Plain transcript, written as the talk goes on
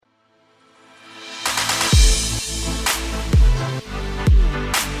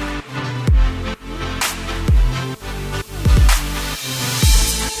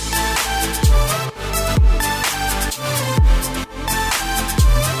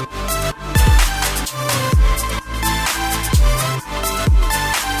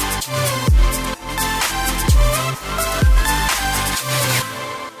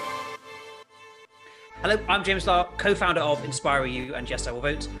Hello, I'm James Lark, co-founder of Inspire You and Yes, I Will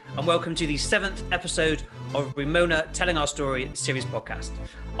Vote, and welcome to the 7th episode of Ramona Telling Our Story series podcast.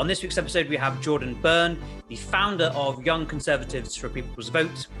 On this week's episode, we have Jordan Byrne, the founder of Young Conservatives for a People's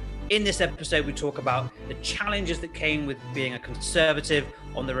Vote. In this episode, we talk about the challenges that came with being a conservative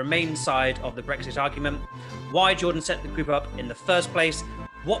on the Remain side of the Brexit argument, why Jordan set the group up in the first place,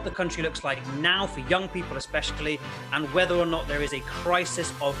 what the country looks like now for young people especially, and whether or not there is a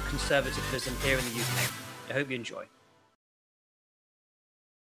crisis of conservatism here in the UK. I hope you enjoy.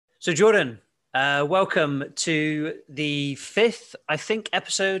 So Jordan, welcome to the 5th, I think,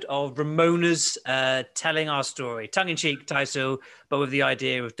 episode of Ramona's Telling Our Story. Tongue-in-cheek title, but with the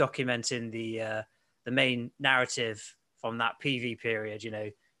idea of documenting the main narrative from that PV period, you know,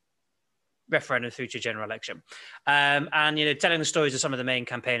 referendum through to general election, and you know, telling the stories of some of the main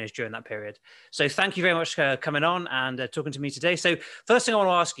campaigners during that period. So thank you very much for coming on and talking to me today. So first thing I want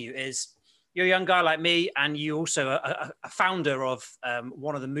to ask you is, you're a young guy like me, and you also a founder of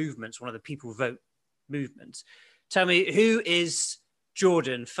one of the movements, one of the People Vote movements. Tell me, who is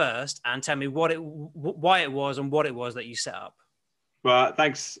Jordan first, and tell me why it was and what it was that you set up. Well,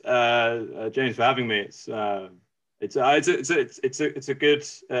 thanks, James, for having me. It's a good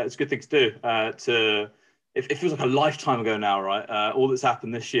thing to do. It feels like a lifetime ago now, right? All that's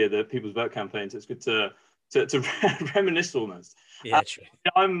happened this year, the People's Vote campaigns. It's good to reminisce almost. Yeah, true.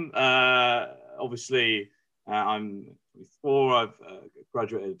 I'm obviously I'm 24. I've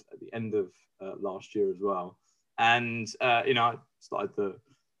graduated at the end of last year as well, and you know, I started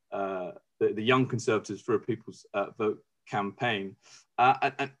the Young Conservatives for a People's Vote campaign,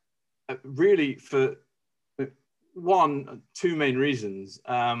 and really for two main reasons.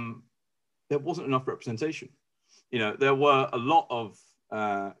 There wasn't enough representation. You know, there were a lot of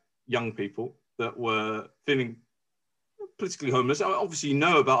young people that were feeling politically homeless. Obviously, you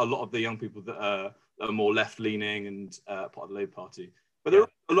know about a lot of the young people that are more left-leaning and part of the Labour Party. But there were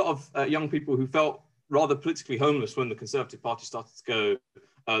a lot of young people who felt rather politically homeless when the Conservative Party started to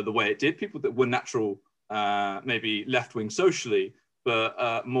go the way it did. People that were natural, maybe left-wing socially,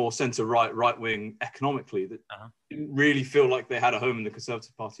 but more centre-right, right-wing economically, that didn't really feel like they had a home in the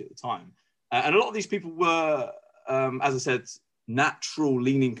Conservative Party at the time. And a lot of these people were, as I said,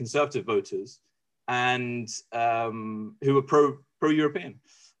 natural-leaning Conservative voters, and who were pro-European.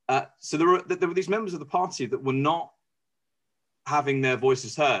 So there were these members of the party that were not having their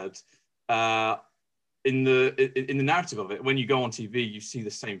voices heard in the narrative of it. When you go on TV, you see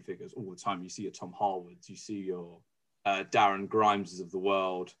the same figures all the time. You see your Tom Harwoods, you see your Darren Grimeses of the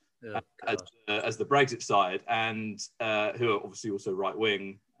world as the Brexit side, and who are obviously also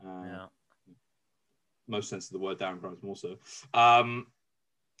right-wing. Most sense of the word, Darren Grimes more so.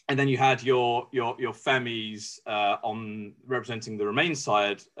 And then you had your Femis on representing the Remain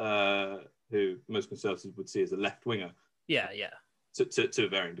side, who most Conservatives would see as a left-winger. Yeah. To a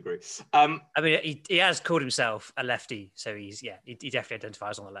varying degree. I mean, he has called himself a lefty, so he definitely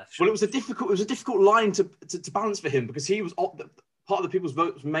identifies on the left. Sure. Well, it was a difficult line to balance for him, because he was part of the People's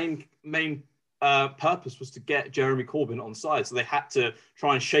Vote's main purpose was to get Jeremy Corbyn on side, so they had to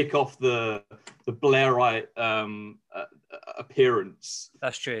try and shake off the Blairite appearance.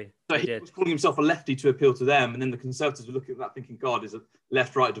 That's true. So he was calling himself a lefty to appeal to them, and then the Conservatives were looking at that thinking, God, is a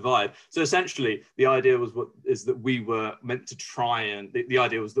left-right divide. So essentially, the idea was that we were meant to try, and the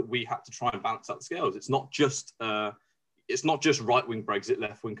idea was that we had to try and balance out the scales. It's not just right-wing Brexit,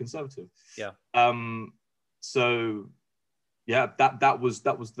 left-wing Conservative. Yeah. So yeah, that was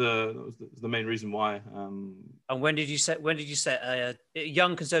the main reason why. And when did you set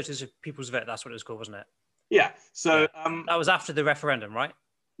Young Conservatives for People's Vote? That's what it was called, wasn't it? Yeah. So that was after the referendum, right?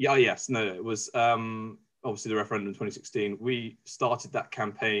 Yeah. Yes. No. It was obviously the referendum in 2016. We started that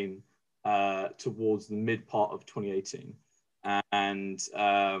campaign towards the mid part of 2018, and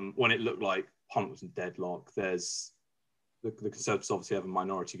when it looked like Parliament was in deadlock, there's the Conservatives obviously have a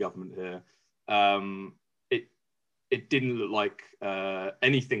minority government here. It didn't look like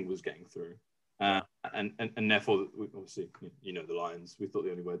anything was getting through. And therefore, obviously, you know the lines. We thought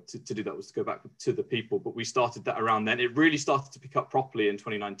the only way to do that was to go back to the people. But we started that around then. It really started to pick up properly in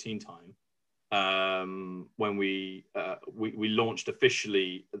 2019 time, when we launched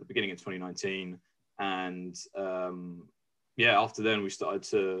officially at the beginning of 2019. And after then we started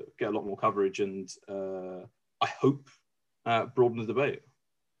to get a lot more coverage, and I hope broaden the debate.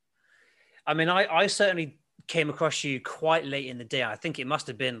 I mean, I certainly came across you quite late in the day. I think it must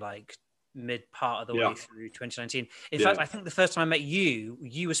have been like mid part of the way through 2019. In fact, I think the first time I met you,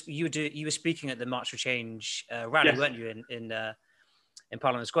 you were speaking at the March for Change rally, weren't you, in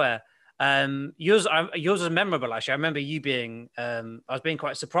Parliament Square? Yours was memorable, actually. I remember you being, I was being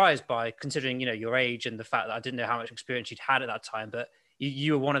quite surprised by, considering, your age and the fact that I didn't know how much experience you'd had at that time, but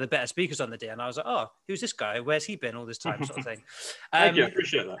you were one of the better speakers on the day. And I was like, oh, who's this guy? Where's he been all this time, sort of thing. Thank you. I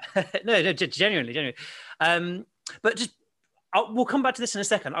appreciate that. No, genuinely. But just, we'll come back to this in a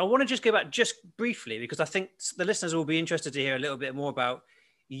second. I want to just go back just briefly, because I think the listeners will be interested to hear a little bit more about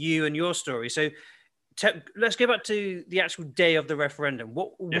you and your story. So let's go back to the actual day of the referendum.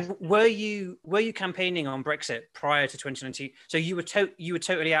 Were you campaigning on Brexit prior to 2019? So you were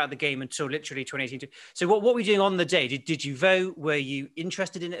totally out of the game until literally 2018. So what were you doing on the day? Did you vote? Were you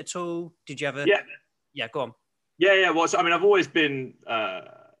interested in it at all? Did you ever? Yeah. Go on. Yeah. Well, so, I mean, I've always been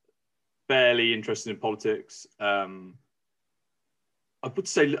fairly interested in politics. I would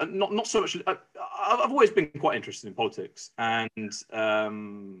say not so much. I've always been quite interested in politics, and it's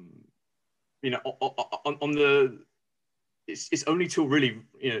only till really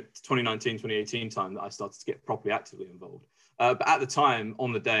 2019, 2018 time that I started to get properly actively involved. But at the time,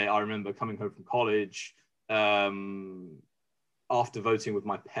 on the day, I remember coming home from college after voting with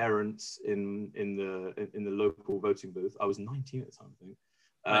my parents in the local voting booth. I was 19 at the time,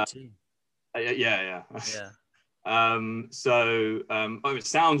 I think. 19. Yeah. It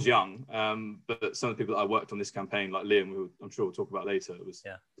sounds young, but some of the people that I worked on this campaign, like Liam, who I'm sure we'll talk about later, was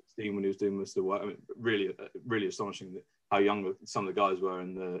 16 when he was doing most of the work. I mean, really astonishing how young some of the guys were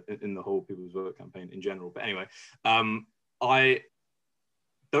in the whole People's Vote campaign in general. But anyway, I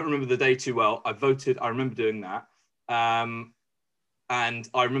don't remember the day too well. I voted. I remember doing that, and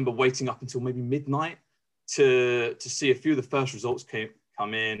I remember waiting up until maybe midnight to see a few of the first results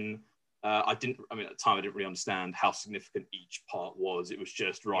come in. At the time, I didn't really understand how significant each part was. It was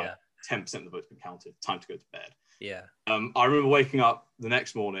just, 10% of the votes been counted, time to go to bed. Yeah. I remember waking up the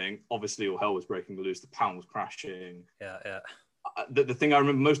next morning, obviously all hell was breaking loose, the pound was crashing. Yeah. The thing I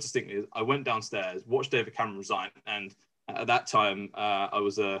remember most distinctly is I went downstairs, watched David Cameron resign, and at that time, I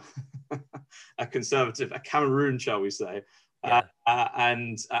was a conservative, a Cameroon, shall we say. Yeah.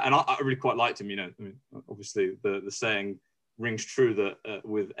 And I really quite liked him, obviously the saying rings true that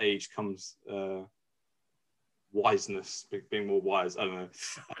with age comes wiseness, being more wise. I don't know.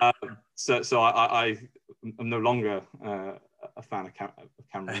 So I'm no longer a fan of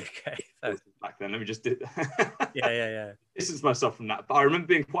Cameron. Okay. Back then, let me just Yeah. distance myself from that. But I remember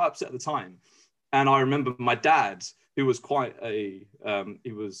being quite upset at the time, and I remember my dad, who was quite he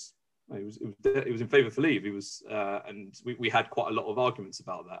was in favour for leave. He was, and we had quite a lot of arguments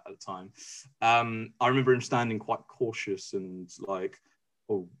about that at the time. I remember him standing quite cautious and like,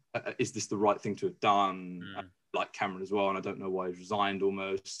 "Oh, is this the right thing to have done?" Like Cameron as well, and I don't know why he's resigned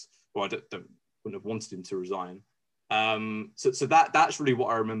almost, or I wouldn't have wanted him to resign. So that's really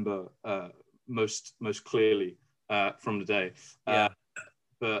what I remember most clearly from the day.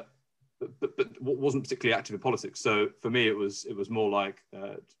 But wasn't particularly active in politics. So for me, it was more like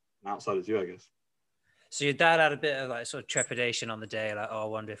outside as you, I guess. So your dad had a bit of like sort of trepidation on the day, like, "Oh, I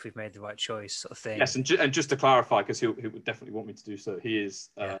wonder if we've made the right choice," sort of thing. Yes, and just to clarify, because he would definitely want me to do so, he is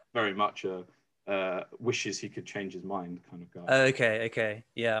very much a wishes he could change his mind kind of guy. Okay,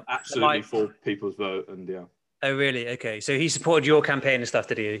 yeah. Absolutely for People's Vote, and yeah. Oh, really? Okay, so he supported your campaign and stuff,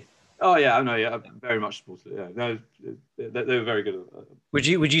 did he? Oh yeah, I know. Yeah, I very much supported it. Yeah, no, they were very good. Would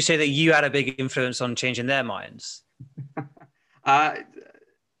you say that you had a big influence on changing their minds?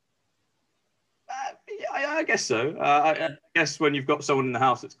 I guess so. I guess when you've got someone in the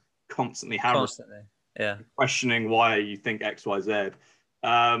house that's constantly hammering, questioning why you think X, Y, Z.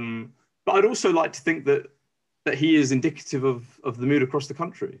 But I'd also like to think that he is indicative of the mood across the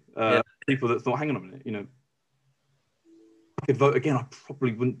country. People that thought, hang on a minute, I could vote again. I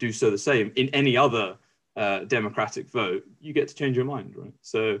probably wouldn't do so the same in any other democratic vote. You get to change your mind, right?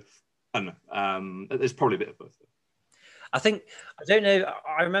 So I don't know. There's probably a bit of both. I don't know.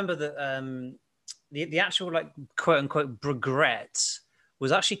 I remember that the actual like quote unquote regret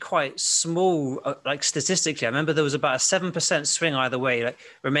was actually quite small, like statistically. I remember there was about a 7% swing either way. Like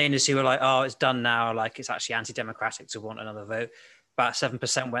Remainers who were like, "Oh, it's done now. Like it's actually anti-democratic to want another vote." About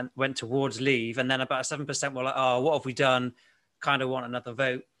 7% went towards leave, and then about 7% were like, "Oh, what have we done? Kind of want another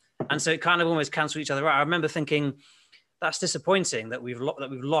vote." And so it kind of almost cancelled each other out. I remember thinking, that's disappointing that we've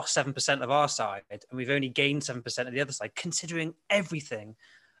lost 7% of our side and we've only gained 7% of the other side, considering everything.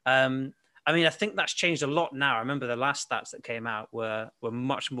 I think that's changed a lot now. I remember the last stats that came out were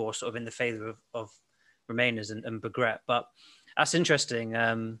much more sort of in the favour of Remainers and Begret. But that's interesting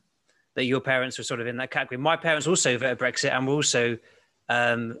that your parents were sort of in that category. My parents also voted Brexit and were also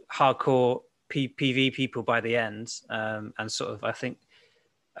hardcore PV people by the end. And sort of, I think,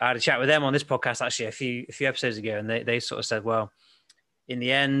 I had a chat with them on this podcast actually a few episodes ago, and they sort of said, well, in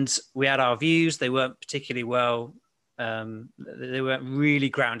the end, we had our views. They weren't particularly well. They weren't really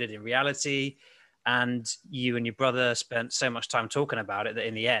grounded in reality. And you and your brother spent so much time talking about it that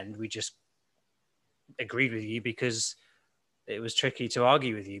in the end, we just agreed with you because it was tricky to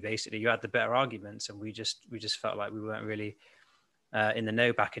argue with you. Basically, you had the better arguments, and we just felt like we weren't really in the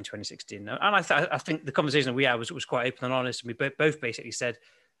know back in 2016. And I think the conversation that we had was quite open and honest. And we both basically said,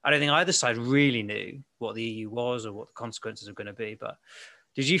 I don't think either side really knew what the EU was or what the consequences were going to be. But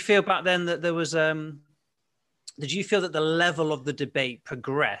did you feel back then that there was? Did you feel that the level of the debate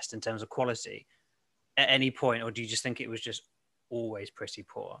progressed in terms of quality at any point, or do you just think it was just always pretty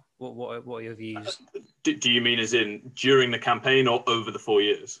poor? What are your views? Do you mean as in during the campaign or over the 4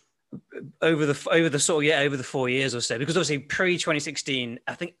 years? Over the 4 years or so, because obviously pre-2016,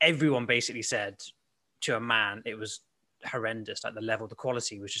 I think everyone basically said to a man it was horrendous. Like the level, the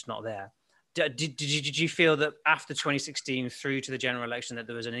quality was just not there. Did you feel that after 2016 through to the general election that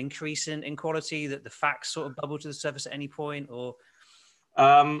there was an increase in quality, that the facts sort of bubbled to the surface at any point, or?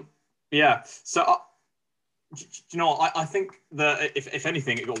 Yeah. So, you know, I think that if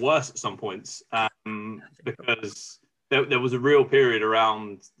anything, it got worse at some points because there was a real period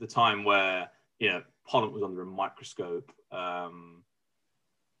around the time where, you know, Parliament was under a microscope. I mean,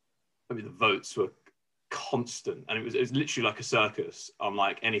 the votes were constant, and it was literally like a circus,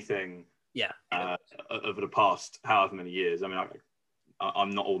 unlike anything. Yeah. Over the past however many years. I mean, I'm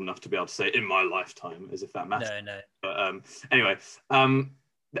not old enough to be able to say in my lifetime, as if that matters. No. But anyway.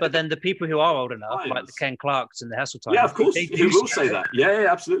 But then the people who are old enough, like the Ken Clarks and the Heseltine. Yeah, of course, who will say that. Yeah,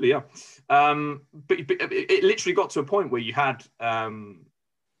 absolutely, yeah. But it literally got to a point where you had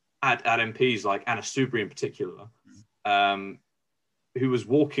MPs like Anna Soubry in particular, who was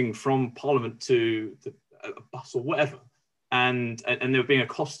walking from Parliament to a bus or whatever, and they were being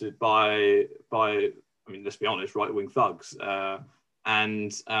accosted by I mean, let's be honest, right-wing thugs. So I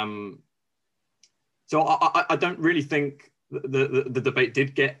don't really think the debate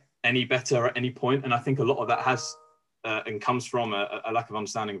did get any better at any point, and I think a lot of that has and comes from a lack of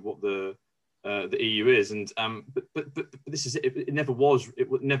understanding of what the EU is. And but this is it. It never was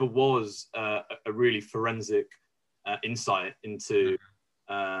a really forensic insight into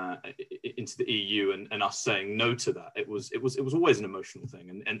the EU and us saying no to that. It was always an emotional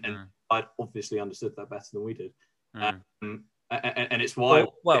thing, and I'd obviously understood that better than we did. And it's why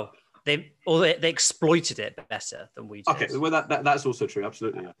they exploited it better than we did. Okay, well that's also true,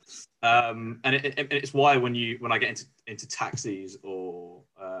 absolutely. Yeah. And it's why when I get into taxis or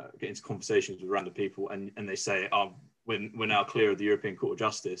get into conversations with random people and they say, "Oh, we're now clear of the European Court of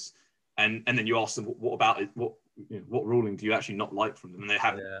Justice," and then you ask them, "What about it? What ruling do you actually not like from them?" And they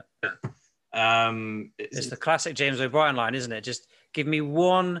haven't. Yeah. It's the classic James O'Brien line, isn't it? Just give me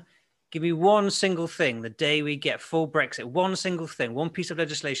one single thing the day we get full Brexit, one single thing, one piece of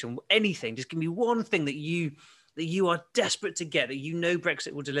legislation, anything. Just give me one thing that you are desperate to get, that you know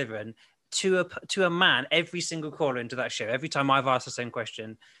Brexit will deliver. And to a man, every single caller into that show, every time I've asked the same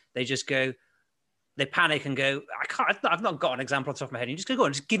question, they just go, they panic and go, I've not got an example off the top of my head. You just go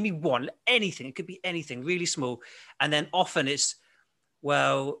on, just give me one, anything. It could be anything, really small. And then often it's,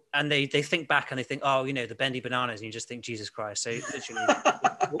 well, and they think back and they think, oh, you know, the bendy bananas, and you just think, Jesus Christ. So literally,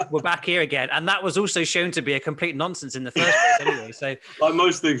 we're back here again. And that was also shown to be a complete nonsense in the first place anyway. So, like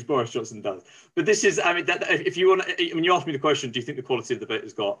most things Boris Johnson does. But this is, I mean, if you want to, when you ask me the question, do you think the quality of the debate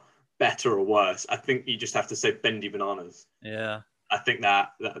has got better or worse? I think you just have to say bendy bananas. Yeah. I think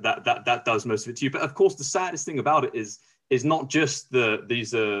that does most of it to you. But of course, the saddest thing about it is not just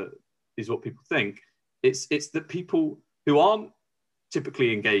these what people think. It's the people who aren't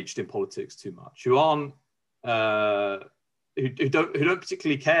typically engaged in politics too much, who aren't who don't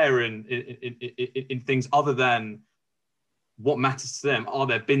particularly care in things other than what matters to them. Are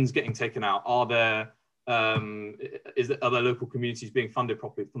there bins getting taken out? Are there local communities being funded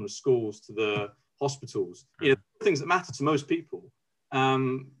properly, from the schools to the hospitals? You know, things that matter to most people.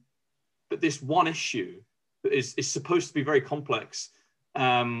 But this one issue that is supposed to be very complex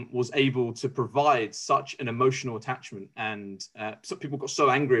was able to provide such an emotional attachment, and some people got so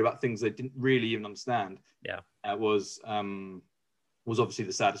angry about things they didn't really even understand. Yeah, was obviously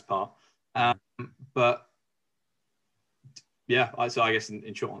the saddest part. But yeah, so I guess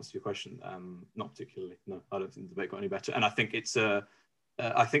in short answer to your question, not particularly. No, I don't think the debate got any better, and I think it's I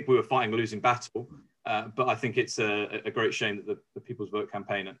think we were fighting a losing battle. But I think it's a great shame that the People's Vote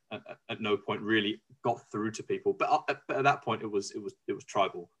campaign at no point really got through to people. But at that point, it was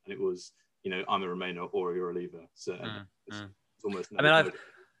tribal, and it was, you know, I'm a Remainer or you're a Leaver. So it's almost. I mean,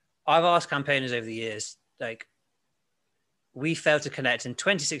 I've asked campaigners over the years, like, we failed to connect in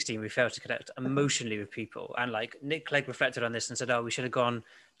 2016. We failed to connect emotionally with people. And like Nick Clegg reflected on this and said, oh, we should have gone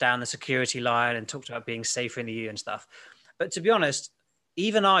down the security line and talked about being safer in the EU and stuff. But to be honest,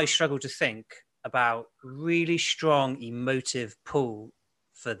 even I struggle to think about really strong emotive pull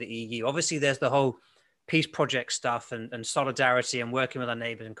for the EU. Obviously, there's the whole peace project stuff and solidarity and working with our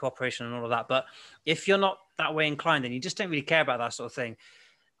neighbors and cooperation and all of that. But if you're not that way inclined, then you just don't really care about that sort of thing.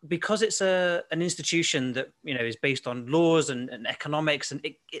 Because it's an institution that, you know, is based on laws and economics, and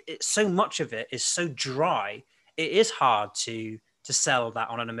it so much of it is so dry, it is hard to sell that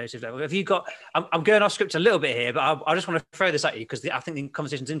on an emotive level. Have you got, I'm going off script a little bit here, but I just want to throw this at you because I think the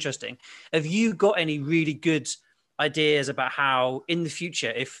conversation's interesting. Have you got any really good ideas about how in the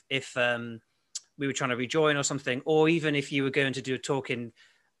future, if we were trying to rejoin or something, or even if you were going to do a talk in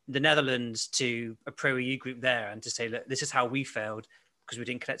the Netherlands to a pro-EU group there and to say, look, this is how we failed because we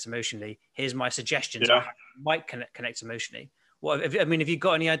didn't connect emotionally. Here's my suggestions on how you might connect emotionally. Have you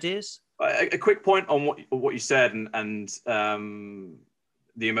got any ideas? A quick point on what you said and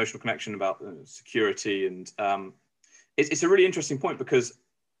the emotional connection about security, and it's a really interesting point because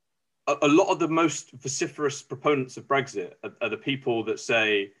a lot of the most vociferous proponents of Brexit are the people that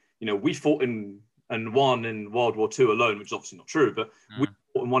say, you know, we fought and won in World War II alone, which is obviously not true, but we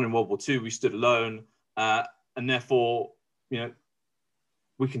fought and won in World War II, we stood alone, and therefore, you know,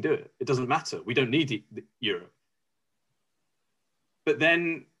 we can do it. It doesn't matter. We don't need Europe. But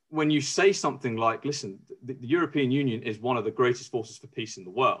then when you say something like, listen, the European Union is one of the greatest forces for peace in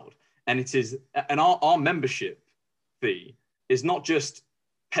the world. And it is, and our membership fee is not just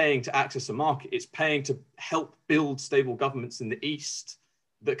paying to access a market, it's paying to help build stable governments in the East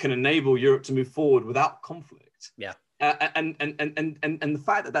that can enable Europe to move forward without conflict. Yeah. And the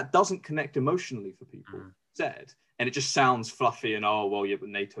fact that that doesn't connect emotionally for people said, and it just sounds fluffy and, oh, well, yeah, but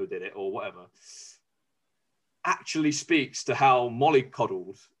NATO did it or whatever, actually speaks to how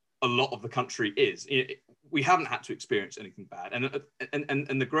mollycoddled a lot of the country is. We haven't had to experience anything bad.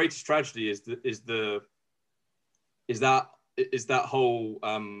 And the greatest tragedy is that whole,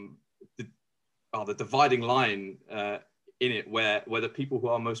 the dividing line in it where the people who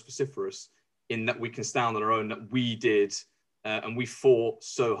are most vociferous in that we can stand on our own, that we did, and we fought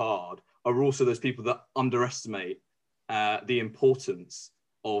so hard, are also those people that underestimate the importance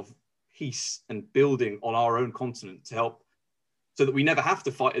of peace and building on our own continent to help so that we never have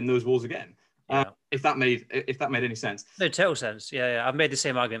to fight in those wars again. If that made any sense. No, total sense. Yeah. I've made the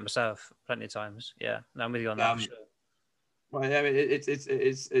same argument myself plenty of times. Yeah, no, I'm with you on that. For sure. Right. I mean,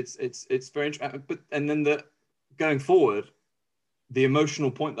 it's very interesting. But and then going forward, the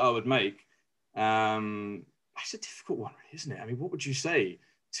emotional point that I would make, it's a difficult one, isn't it? I mean, what would you say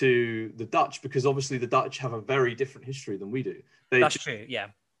to the Dutch? Because obviously the Dutch have a very different history than we do. That's true. Yeah.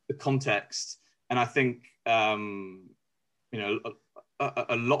 The context, and I think you know,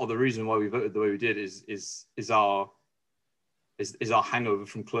 a lot of the reason why we voted the way we did is our hangover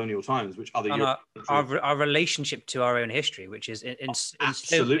from colonial times, which other our relationship to our own history, which is in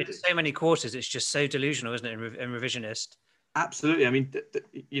so many quarters, it's just so delusional, isn't it, and revisionist. Absolutely. I mean,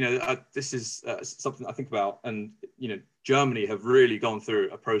 you know, this is something I think about, and you know, Germany have really gone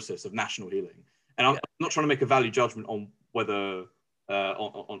through a process of national healing, and I'm not trying to make a value judgment on whether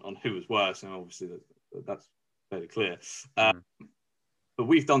on who was worse, and obviously that's fairly clear. But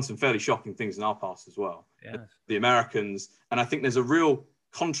we've done some fairly shocking things in our past as well. Yeah. The Americans, and I think there's a real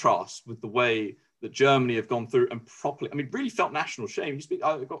contrast with the way that Germany have gone through and properly, I mean, really felt national shame.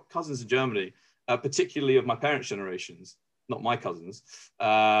 I've got cousins in Germany, particularly of my parents' generations, not my cousins,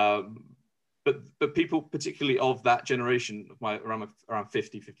 but people particularly of that generation, around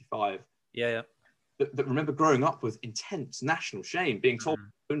 50, 55. Yeah. That remember growing up with intense national shame, being told by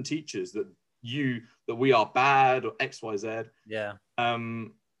their own teachers that we are bad or X, Y, Z. Yeah.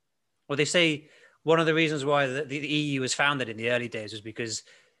 Well, they say one of the reasons why the EU was founded in the early days was because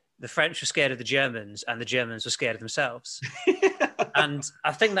the French were scared of the Germans and the Germans were scared of themselves. And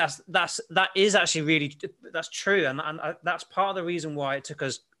I think that is actually really, that's true. And that's part of the reason why it took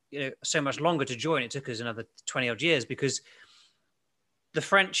us, you know, so much longer to join. It took us another 20 odd years because the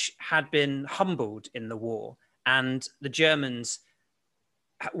French had been humbled in the war and the Germans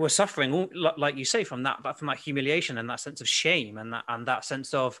were suffering, like you say, from that humiliation and that sense of shame and that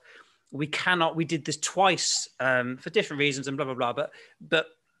sense of we did this twice for different reasons and blah blah blah, but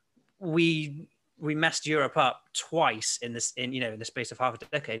we messed Europe up twice in the space of half a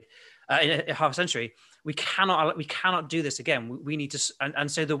decade, in half a century. We cannot do this again. We need to,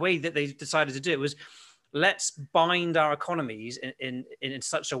 and so the way that they decided to do it was, let's bind our economies in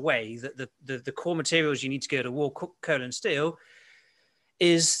such a way that the core materials you need to go to war, coal and steel,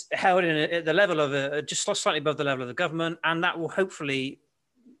 is held at the level of just slightly above the level of the government, and that will hopefully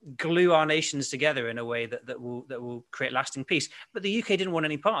glue our nations together in a way that will create lasting peace. But the UK didn't want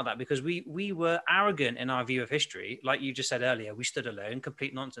any part of that because we were arrogant in our view of history. Like you just said earlier, we stood alone.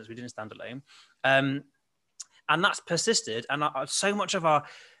 Complete nonsense. We didn't stand alone, and that's persisted. And so much of our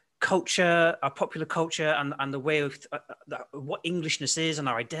culture, our popular culture, and the way of what Englishness is, and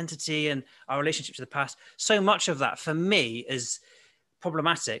our identity and our relationship to the past, so much of that for me is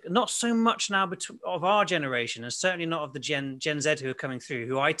problematic. Not so much now of our generation, and certainly not of the Gen Z who are coming through,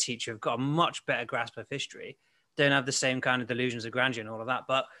 who I teach, who have got a much better grasp of history, don't have the same kind of delusions of grandeur and all of that.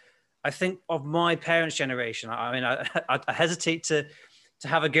 But I think of my parents' generation, I mean, I hesitate to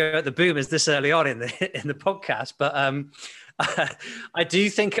have a go at the boomers this early on in the podcast, but I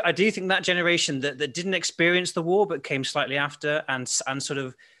do think that generation that didn't experience the war but came slightly after and sort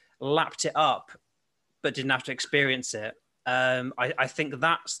of lapped it up, but didn't have to experience it. I think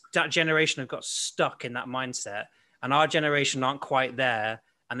that generation have got stuck in that mindset, and our generation aren't quite there,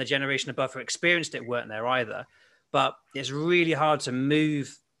 and the generation above who experienced it weren't there either. But it's really hard to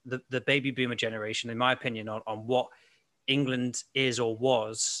move the baby boomer generation, in my opinion, on what England is or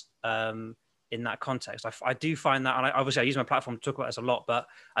was in that context. I do find that, and obviously I use my platform to talk about this a lot, but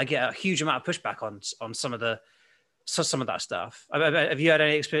I get a huge amount of pushback on some of that stuff. Have you had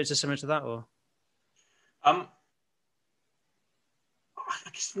any experiences similar to that, or? I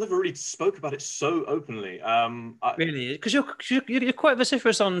guess I never really spoke about it so openly. Really, because you're quite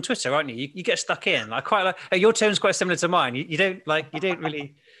vociferous on Twitter, aren't you? You get stuck in. I quite like your tone's quite similar to mine. You don't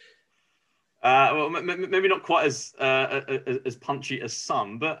really. Well, maybe not quite as punchy as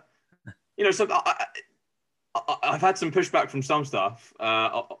some, but so I've had some pushback from some stuff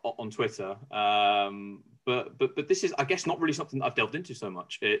on Twitter, but this is, I guess, not really something that I've delved into so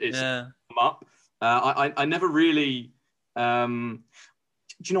much. It's come up. I never really.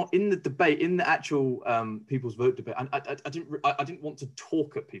 In the debate, in the actual people's vote debate, I didn't want to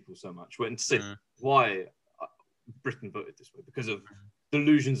talk at people so much and say why Britain voted this way because of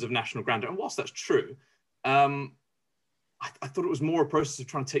delusions of national grandeur. And whilst that's true, I thought it was more a process of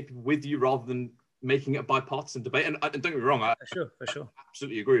trying to take people with you rather than making it a bipartisan debate. And don't get me wrong, I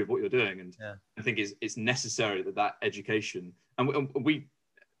absolutely agree with what you're doing, and I think it's necessary that education and we.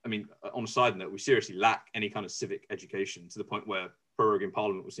 I mean, on a side note, we seriously lack any kind of civic education to the point where proroguing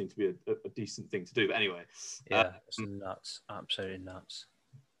Parliament would seem to be a decent thing to do. But anyway, it's nuts, absolutely nuts.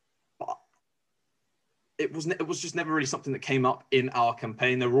 But it was just never really something that came up in our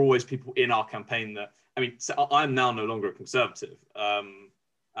campaign. There were always people in our campaign that, I mean, so I'm now no longer a Conservative.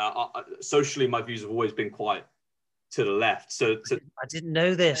 Socially, my views have always been quite to the left. So I didn't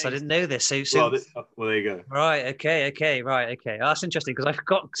know this. So well, there you go. Right. Okay. Right. Okay. Oh, that's interesting because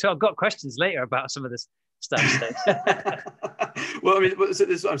I've got questions later about some of this stuff. So. Well, I mean, so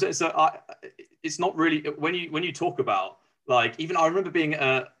this is what I'm saying. So it's not really when you talk about, like, even I remember being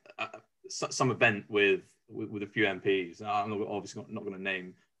at some event with a few MPs. I'm obviously not going to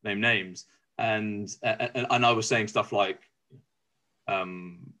name names, and I was saying stuff like,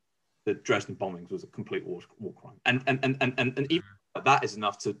 the Dresden bombings was a complete war crime, and even that is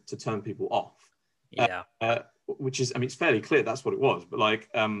enough to turn people off. Yeah, which is, I mean, it's fairly clear that's what it was. But like,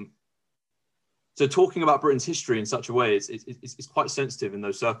 so talking about Britain's history in such a way, it's quite sensitive in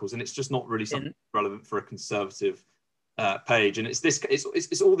those circles, and it's just not really something relevant for a Conservative page. And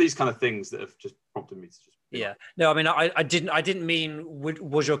it's all these kind of things that have just prompted me to just. Yeah, no, I mean, I didn't mean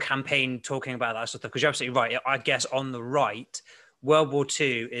was your campaign talking about that sort of stuff, because you're absolutely right. I guess on the right, World War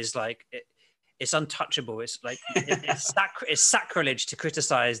II is like it's untouchable. It's like it's sacrilege to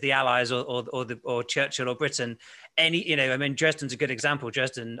criticize the Allies or Churchill or Britain. I mean, Dresden's a good example.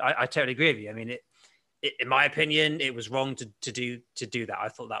 Dresden, I totally agree with you. I mean, in my opinion, it was wrong to do that. I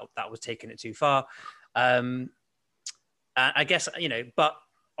thought that was taking it too far. I guess, but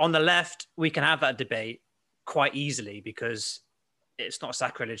on the left, we can have that debate quite easily because it's not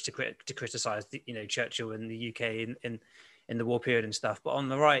sacrilege to criticize Churchill in the UK in the war period and stuff. But on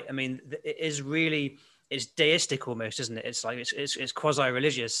the right, I mean, it's deistic almost, isn't it? It's like it's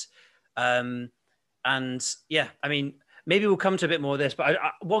quasi-religious, and yeah, I mean, maybe we'll come to a bit more of this. But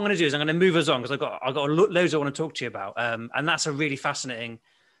what I'm going to do is I'm going to move us on because I've got loads I want to talk to you about, and that's a really fascinating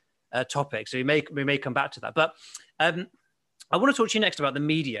topic. So we may come back to that. But I want to talk to you next about the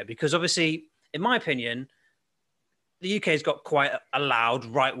media, because obviously, in my opinion, the UK has got quite a loud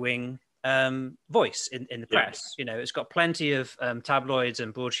right-wing voice in the press. Yeah. It's got plenty of tabloids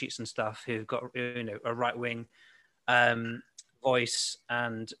and broadsheets and stuff who've got a right-wing voice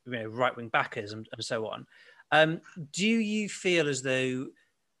and right-wing backers and so on. Do you feel as though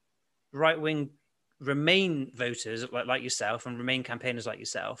right-wing Remain voters like yourself and Remain campaigners like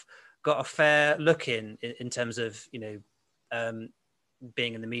yourself got a fair look in terms of,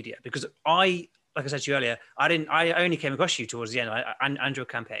 being in the media? Because like I said to you earlier, I only came across you towards the end and your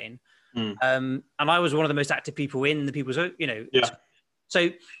campaign. And I was one of the most active people in the People's, Yeah. So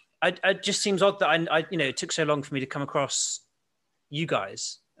it just seems odd that I it took so long for me to come across you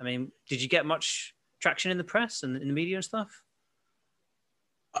guys. I mean, did you get much traction in the press and in the media and stuff?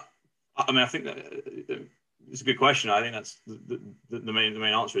 I mean, I think that it's a good question. I think that's the main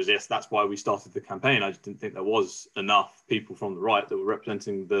answer is yes. That's why we started the campaign. I just didn't think there was enough people from the right that were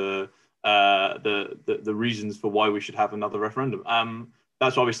representing the reasons for why we should have another referendum.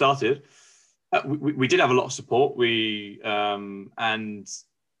 That's why we started. We did have a lot of support. And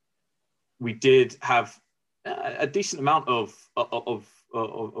we did have a decent amount of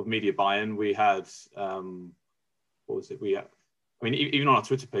media buy-in. We had what was it? I mean, even on our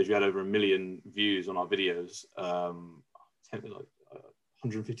Twitter page, we had over 1 million views on our videos, like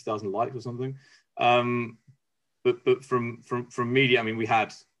 150,000 likes or something. But from media, I mean, we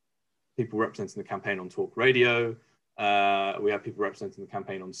had people representing the campaign on Talk Radio. We had people representing the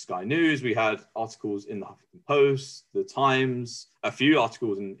campaign on Sky News. We had articles in the Huffington Post, the Times, a few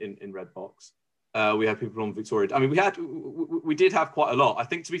articles in Redbox. We had people on Victoria. I mean, we did have quite a lot. I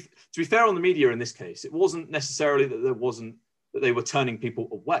think to be fair on the media in this case, it wasn't necessarily that they were turning people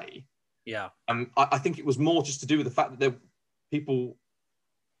away. Yeah. I think it was more just to do with the fact that there were people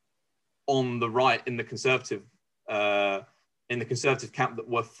on the right in the Conservative camp that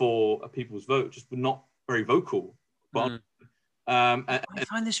were for a people's vote just were not very vocal. But I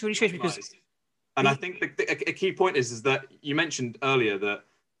find this really strange because, and I think a key point is that you mentioned earlier that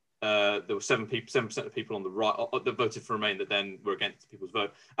there were 7% of people on the right that voted for Remain that then were against people's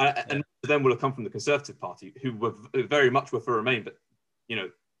vote, and then will have come from the Conservative Party, who were very much for Remain, but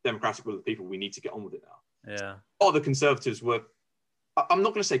democratic will of the people. We need to get on with it now. Yeah. Or the Conservatives were. I'm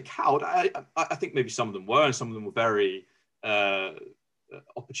not going to say cowed. I think maybe some of them were, and some of them were very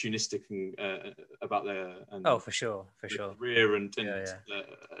opportunistic and about their for sure career and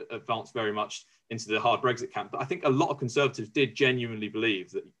advanced very much into the hard Brexit camp. But I think a lot of Conservatives did genuinely believe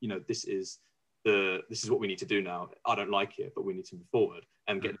that this is what we need to do now. I don't like it, but we need to move forward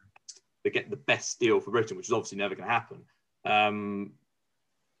and get the best deal for Britain, which is obviously never going to happen.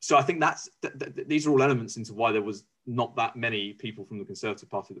 So I think these are all elements into why there was not that many people from the Conservative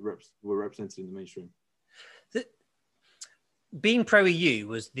Party that were represented in the mainstream. Being pro-EU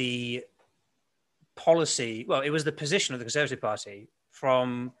was the policy, well, it was the position of the Conservative Party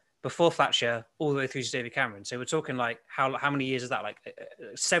from before Thatcher all the way through to David Cameron. So we're talking like how many years is that? Like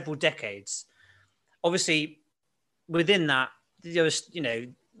several decades. Obviously, within that, there was,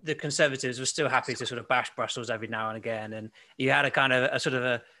 the Conservatives were still happy to sort of bash Brussels every now and again, and you had a kind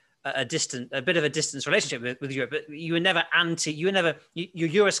of a bit of a distance relationship with Europe, but you were never you're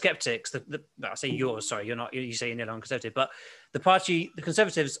Eurosceptics. I say yours, sorry, you're not. You say you're non-conservative, but the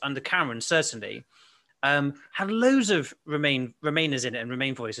Conservatives under Cameron certainly had loads of Remainers in it and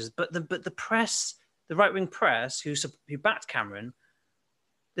Remain voices, but the press, the right-wing press who backed Cameron,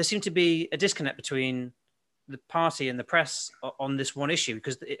 there seemed to be a disconnect between the party and the press on this one issue,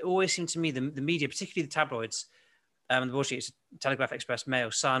 because it always seemed to me the media, particularly the tabloids, the Wall Street, Telegraph, Express, Mail,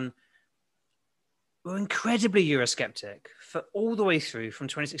 Sun, were incredibly Eurosceptic for all the way through from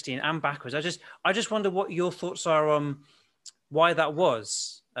 2016 and backwards. I just wonder what your thoughts are on why that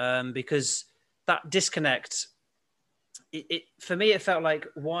was, because that disconnect, for me, it felt like,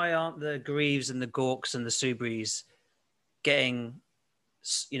 why aren't the Greaves and the Gawks and the Soubries getting,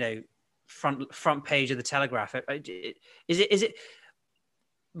 front page of the Telegraph? Is it?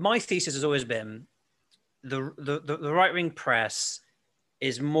 My thesis has always been the right-wing press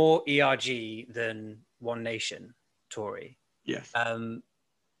is more ERG than One Nation Tory. Yes. And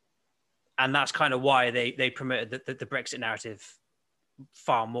that's kind of why they promoted the Brexit narrative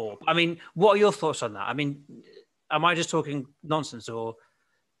far more. I mean, what are your thoughts on that? I mean, am I just talking nonsense, or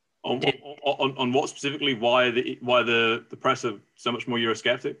on what specifically? Why the press are so much more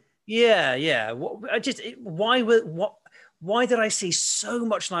Eurosceptic? Yeah. Why did I see so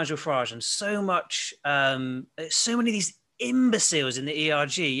much Nigel Farage and so many of these imbeciles in the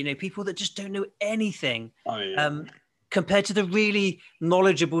ERG? People that just don't know anything. Oh, yeah. Compared to the really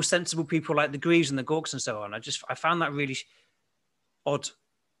knowledgeable, sensible people like the Greaves and the Gawks and so on. I found that really odd.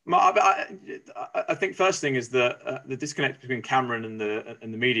 I think first thing is that the disconnect between Cameron and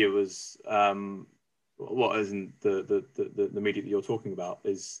the media was what isn't the media that you're talking about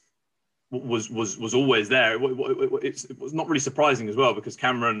was always there. It was not really surprising as well, because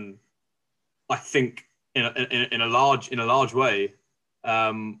Cameron, I think in a large way,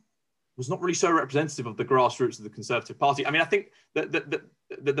 was not really so representative of the grassroots of the Conservative Party. I mean, I think that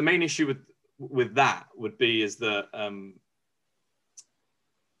the main issue with that would be is that how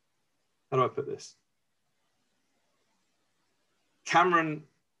do I put this? Cameron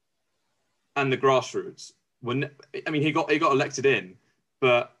and the grassroots he got elected in,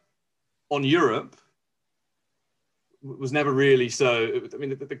 but on Europe was never really so. I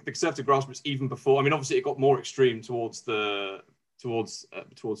mean, the Conservative grassroots even before. I mean, obviously it got more extreme towards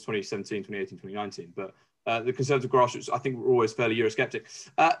 2017, 2018, 2019. But the Conservative grassroots, I think, were always fairly Eurosceptic.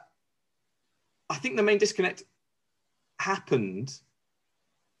 I think the main disconnect happened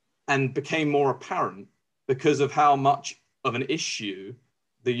and became more apparent because of how much of an issue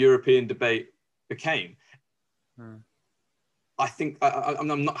the European debate became. I think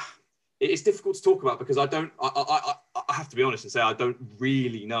I'm not. It's difficult to talk about because I have to be honest and say I don't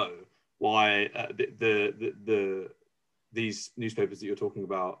really know why these newspapers that you're talking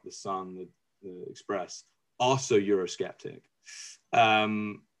about, the Sun, the Express, are so Eurosceptic,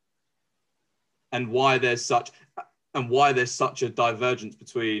 and why there's such a divergence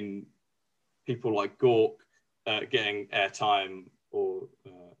between people like Gawke getting airtime or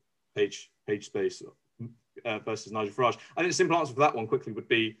page space versus Nigel Farage. I think the simple answer for that one quickly would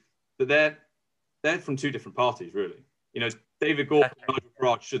be that they're from two different parties, really. You know, David Gawke and Nigel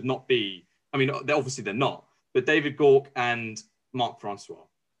Farage should not be. I mean, they're not. But David Gawke and Mark Francois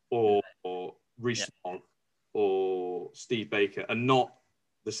or Rees Mogg or Steve Baker are not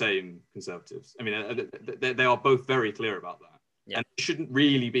the same Conservatives. I mean, they are both very clear about that. Yeah. And they shouldn't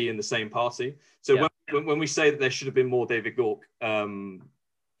really be in the same party. So when we say that there should have been more David Gawke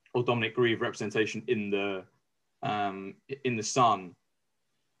or Dominic Grieve representation in the Sun,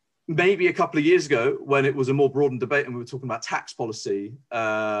 maybe a couple of years ago when it was a more broadened debate and we were talking about tax policy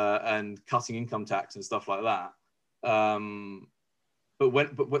and cutting income tax and stuff like that. But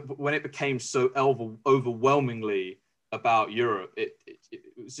when it became so overwhelmingly about Europe, it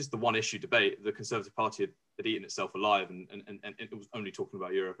was just the one issue debate. The Conservative Party had eaten itself alive and it was only talking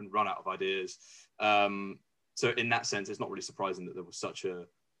about Europe and run out of ideas. So in that sense, it's not really surprising that there was such a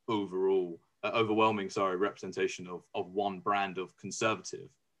overwhelming representation of one brand of Conservative.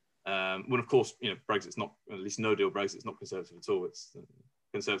 When of course, you know, Brexit's not, at least no deal Brexit's not Conservative at all. It's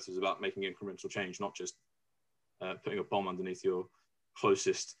Conservatives about making incremental change, not just putting a bomb underneath your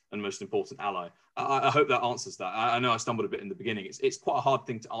closest and most important ally. I hope that answers that. I know I stumbled a bit in the beginning. It's quite a hard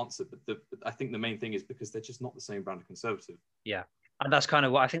thing to answer, but I think the main thing is because they're just not the same brand of Conservative. Yeah, and that's kind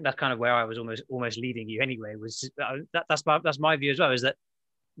of what I think. That's kind of where I was almost leading you anyway. Was that's my view as well. Is that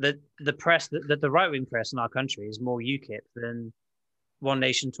the press, the right wing press in our country is more UKIP than One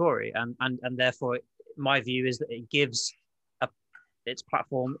Nation Tory, and therefore my view is that it gives its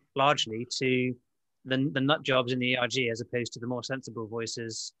platform largely to the nut jobs in the ERG as opposed to the more sensible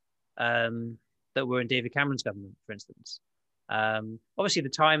voices that were in David Cameron's government, for instance. Obviously, the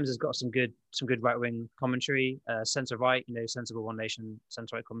Times has got some good right wing commentary, centre right, sensible One Nation,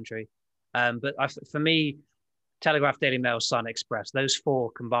 centre right commentary. But for me, Telegraph, Daily Mail, Sun, Express, those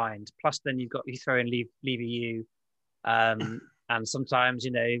four combined, plus then you throw in Leave EU, and sometimes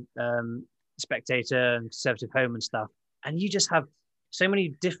Spectator and Conservative Home and stuff, and you just have so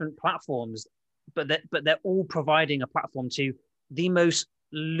many different platforms, but they're all providing a platform to the most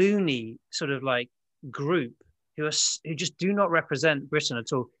loony sort of like group who just do not represent Britain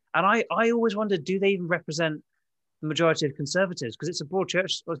at all. And I always wondered, do they even represent the majority of Conservatives? Because it's a broad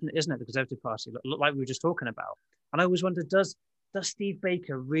church, isn't it? The Conservative Party, like we were just talking about. And I always wondered, does Steve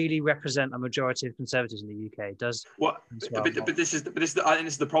Baker really represent a majority of Conservatives in the UK? But this is I think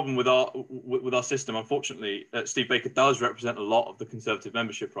this is the problem with our system. Unfortunately, Steve Baker does represent a lot of the Conservative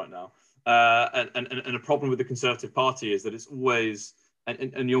membership right now, and a problem with the Conservative Party is that it's always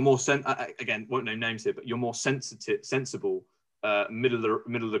and you're more again, won't name names here, but you're more sensible middle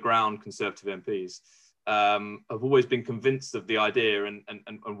of the ground Conservative MPs have always been convinced of the idea and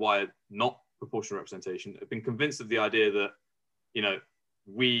why not proportional representation. Have been convinced of the idea that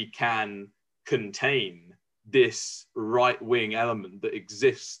we can contain this right-wing element that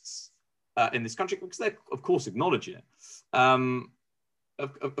exists in this country because they, of course, acknowledge it.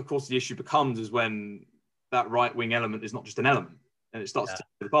 Of course, the issue becomes is when that right-wing element is not just an element and it starts to take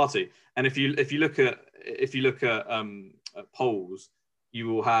the party. And if you look at polls, you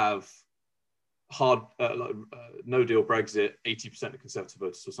will have hard no deal Brexit, 80% of Conservative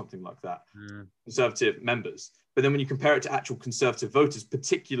voters or something like that, Conservative members. But then when you compare it to actual Conservative voters,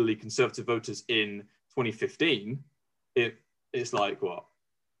 particularly Conservative voters in 2015, it's like what?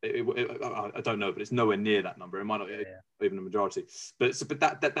 I don't know, but it's nowhere near that number. It might not even a majority. But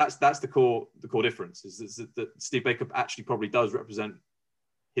that's the core difference is that Steve Baker actually probably does represent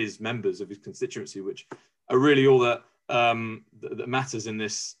his members of his constituency, which are really all that that matters in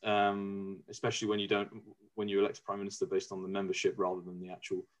this, especially when you elect a prime minister based on the membership rather than the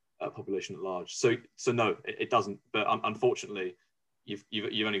actual population at large. So no, it doesn't. But unfortunately,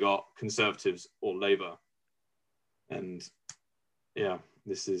 you've only got Conservatives or Labour, and yeah,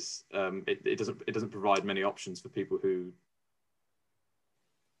 this is it doesn't provide many options for people who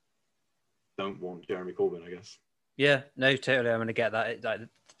don't want Jeremy Corbyn, I guess. Yeah, no, totally. I'm going to get that. Like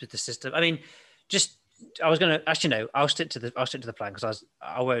the system. I mean, I was going to actually no. I'll stick to the plan because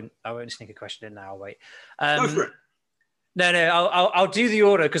I won't sneak a question in now. I'll wait. Go for it. No, I'll do the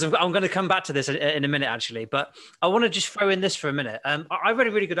order because I'm going to come back to this in a minute actually. But I want to just throw in this for a minute. I read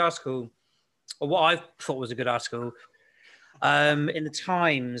a really good article, or what I thought was a good article, in the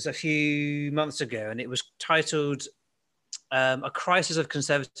Times a few months ago, and it was titled "A Crisis of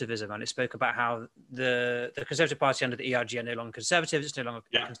Conservatism," and it spoke about how the Conservative Party under the ERG are no longer Conservative. It's no longer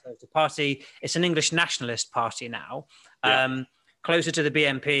a Conservative Party. It's an English nationalist party now, closer to the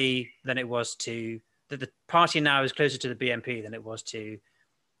BNP than it was to. The party now is closer to the BNP than it was to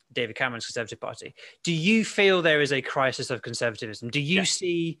David Cameron's Conservative Party. Do you feel there is a crisis of conservatism? Do you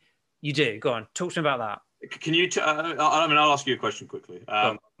see? You do. Go on. Talk to me about that. Can you? I'll ask you a question quickly.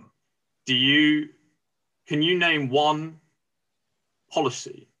 Can you name one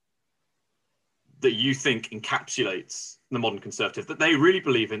policy that you think encapsulates the modern Conservative that they really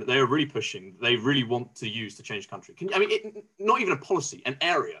believe in, that they are really pushing, that they really want to use to change the country? Not even a policy, an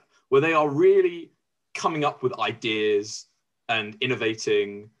area where they are really coming up with ideas and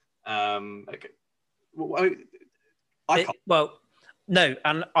innovating. No,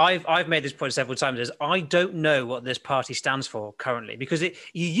 and I've made this point several times. Is I don't know what this party stands for currently, because you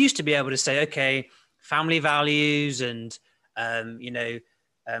used to be able to say, okay, family values and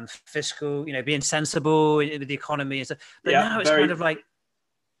fiscal, being sensible with the economy and stuff. But now it's kind of like,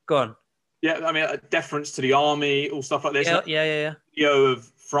 go on. Yeah, I mean, deference to the army, all stuff like this. Yeah. Video of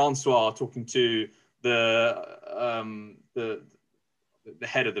Francois talking to the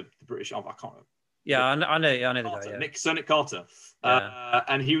head of the British Army. I can't remember. Yeah, I know the Carter, guy. Sir Nick Carter. Yeah.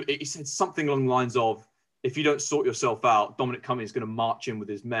 And he said something along the lines of, if you don't sort yourself out, Dominic Cummings is going to march in with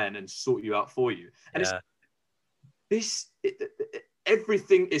his men and sort you out for you. And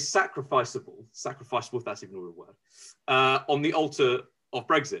everything is sacrificable, if that's even a real word, on the altar of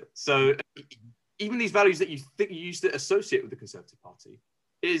Brexit. So even these values that you think you used to associate with the Conservative Party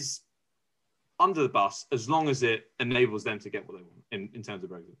is under the bus, as long as it enables them to get what they want in terms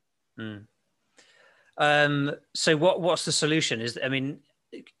of Brexit. So what's the solution?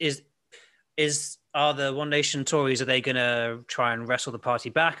 Are the One Nation Tories, are they going to try and wrestle the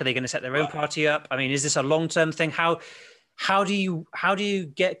party back? Are they going to set their own party up? I mean, is this a long-term thing? How do you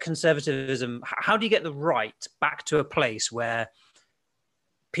get conservatism? How do you get the right back to a place where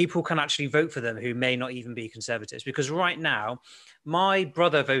people can actually vote for them who may not even be conservatives? Because right now, my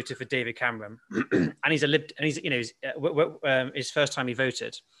brother voted for David Cameron, and he's his first time he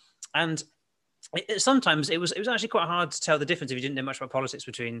voted, and sometimes it was actually quite hard to tell the difference if you didn't know much about politics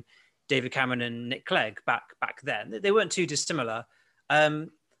between David Cameron and Nick Clegg back then. They weren't too dissimilar,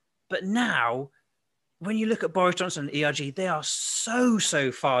 but now when you look at Boris Johnson and ERG, they are so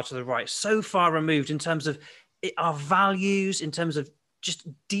far to the right, so far removed in terms of our values, in terms of just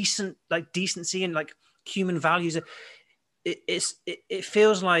decency and like human values. It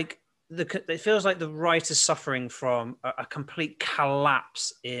feels like the right is suffering from a complete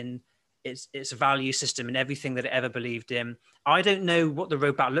collapse in its value system and everything that it ever believed in. I don't know what the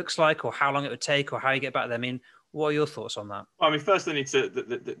road back looks like, or how long it would take, or how you get back there. I mean, what are your thoughts on that? Well, I mean, first they need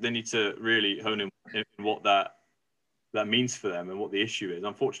to really hone in what that means for them and what the issue is.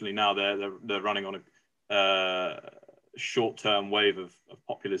 Unfortunately, now they're running on a short-term wave of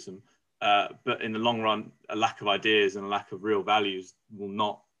populism, but in the long run, a lack of ideas and a lack of real values will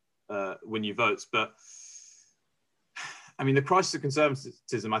not win you votes. But I mean, the crisis of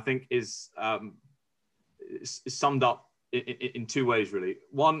conservatism, I think, is summed up in two ways, really.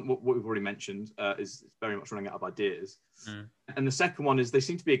 One, what we've already mentioned, is very much running out of ideas. And the second one is they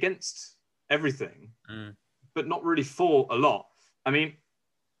seem to be against everything, but not really for a lot. I mean,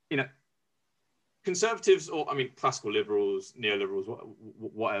 conservatives, or I mean, classical liberals, neoliberals,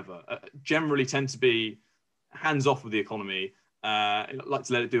 whatever, generally tend to be hands-off with the economy, like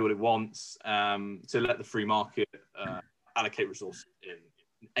to let it do what it wants, to let the free market allocate resources in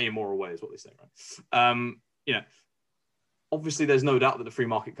amoral way, is what they say, right? Obviously, there's no doubt that the free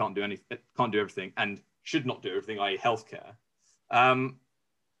market can't do everything, and should not do everything, i.e., healthcare. But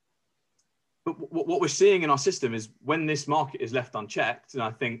what we're seeing in our system is when this market is left unchecked, and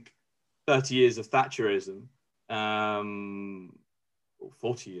I think 30 years of Thatcherism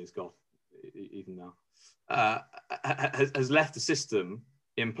 40 years, God, even now, has left a system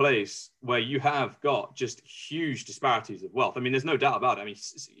in place where you have got just huge disparities of wealth. I mean, there's no doubt about it. I mean,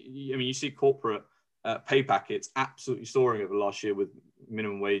 you see corporate pay packets absolutely soaring over the last year with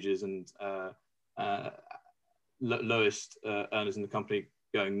minimum wages and lowest earners in the company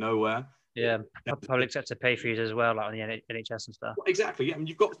going nowhere. Yeah, public sector pay freeze as well, like on the NHS and stuff. Exactly. Yeah, I mean,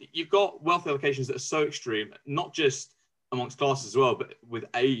 you've got wealth allocations that are so extreme, not just amongst classes as well, but with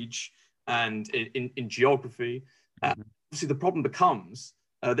age and in geography. Obviously, the problem becomes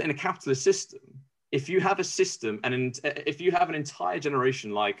that in a capitalist system, if you have a system and if you have an entire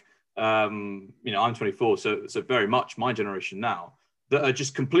generation like, I'm 24, so very much my generation now, that are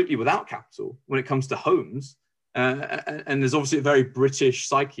just completely without capital when it comes to homes. And there's obviously a very British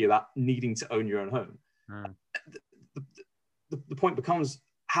psyche about needing to own your own home. The point becomes,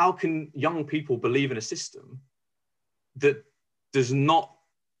 how can young people believe in a system that does not,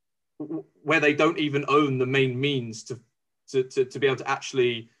 where they don't even own the main means to be able to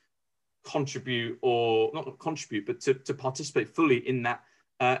actually contribute, or not contribute, but to participate fully in that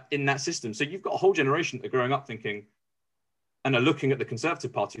system? So you've got a whole generation that are growing up thinking and are looking at the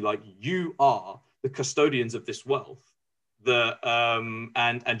Conservative Party like, you are the custodians of this wealth,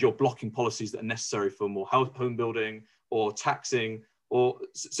 and you're blocking policies that are necessary for more home building or taxing, or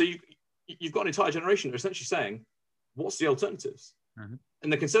so you've got an entire generation that are essentially saying, what's the alternatives?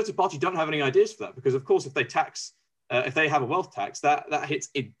 And the Conservative Party don't have any ideas for that, because of course, if they tax, if they have a wealth tax, that hits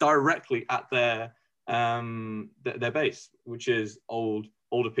it directly at their base, which is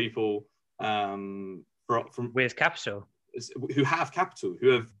older people from with capital, who have capital,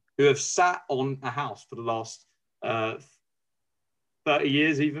 who have sat on a house for the last 30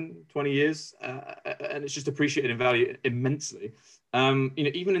 years, even 20 years, and it's just appreciated in value immensely.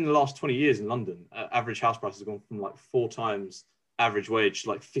 Even in the last 20 years in London, average house prices have gone from like 4 times average wage to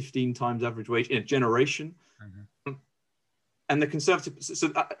like 15 times average wage in a generation. And the Conservative,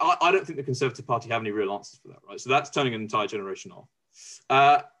 so I don't think the Conservative Party have any real answers for that, right? So that's turning an entire generation off.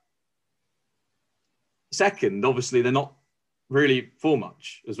 Second, obviously, they're not really for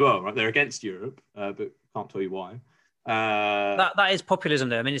much as well, right? They're against Europe, but can't tell you why. That is populism,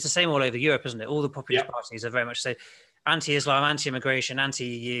 though. I mean, it's the same all over Europe, isn't it? All the populist parties are very much so anti-Islam, anti-immigration,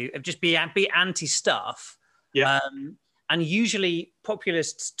 anti-EU, just be anti-stuff. Yeah. And usually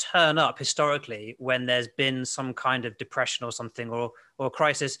populists turn up historically when there's been some kind of depression or something, or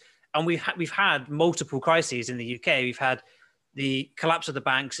crisis. And we've had multiple crises in the UK. We've had the collapse of the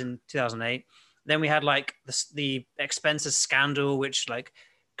banks in 2008. Then we had like the expenses scandal, which like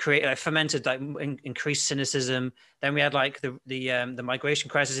fermented like increased cynicism. Then we had like the migration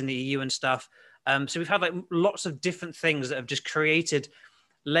crisis in the EU and stuff. So we've had like lots of different things that have just created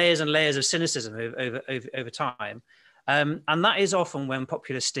layers and layers of cynicism over time. And that is often when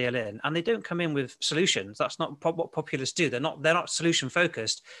populists steal in, and they don't come in with solutions. That's not what populists do. They're not solution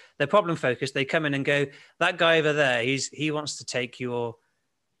focused. They're problem focused. They come in and go, that guy over there, he wants to take your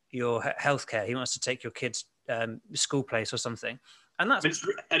healthcare. He wants to take your kid's school place or something. And that's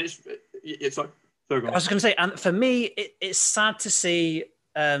it's like, I was going to say, and for me, it's sad to see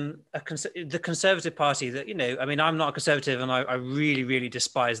the Conservative Party that, I mean, I'm not a Conservative, and I really, really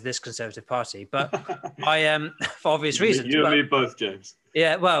despise this Conservative Party, but I am for obvious reasons. You and me both, James.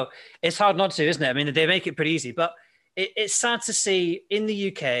 Yeah, well, it's hard not to, isn't it? I mean, they make it pretty easy, but it's sad to see in the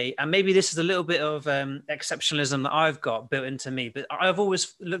UK, and maybe this is a little bit of exceptionalism that I've got built into me, but I've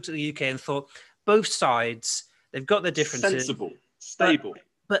always looked at the UK and thought both sides, they've got their differences. Sensible, stable.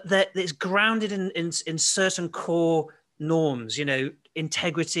 But it's grounded in certain core norms,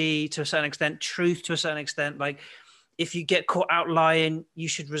 integrity to a certain extent, truth to a certain extent. Like if you get caught out lying, you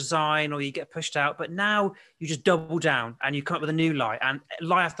should resign or you get pushed out. But now you just double down and you come up with a new lie and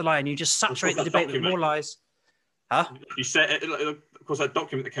lie after lie, and you just saturate the debate with more lies. Huh? You said, of course, that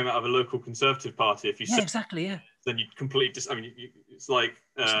document that came out of a local Conservative Party. If you said, exactly, yeah, then you completely. It's like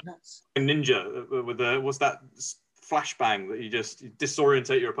ninja with what's that flashbang that you just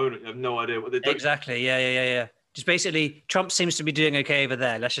disorientate your opponent. You have no idea what they're doing. Exactly. Yeah. Just basically, Trump seems to be doing okay over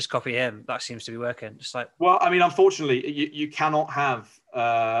there. Let's just copy him. That seems to be working. Just like, well, I mean, unfortunately, you cannot have,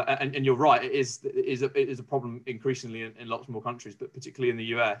 and you're right. It is a problem increasingly in lots more countries, but particularly in the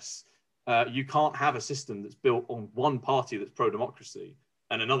US. You can't have a system that's built on one party that's pro-democracy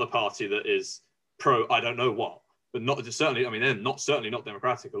and another party that is pro I don't know what, but not certainly. I mean, they're certainly not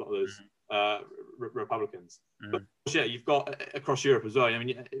democratic. A lot of those Republicans, but yeah, you've got across Europe as well. I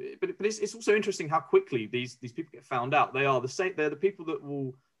mean, but it's also interesting how quickly these people get found out. They are the same. They're the people that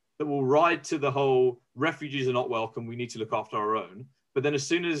will ride to the whole refugees are not welcome. We need to look after our own. But then as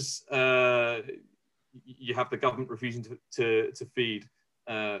soon as you have the government refusing to feed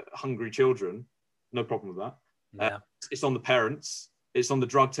hungry children. No problem with that. Yeah. It's on the parents. It's on the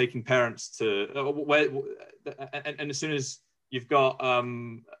drug taking parents to and as soon as you've got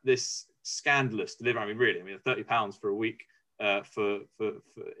this scandalous delivery, I mean, really, £30 for a week for with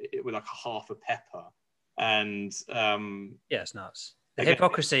like half a pepper, and it's nuts. The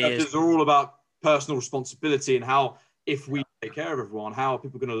hypocrisy is all about personal responsibility and how, if we take care of everyone, how are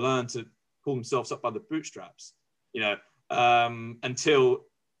people going to learn to pull themselves up by the bootstraps? Until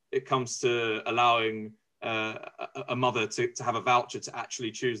it comes to allowing a mother to have a voucher to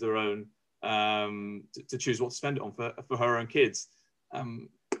actually choose their own, to choose what to spend it on for her own kids.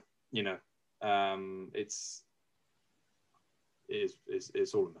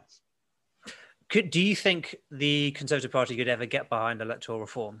 It's all a mess. Do you think the Conservative Party could ever get behind electoral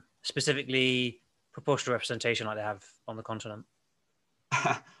reform, specifically proportional representation like they have on the continent?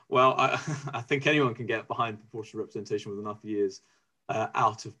 Well, I think anyone can get behind proportional representation with enough years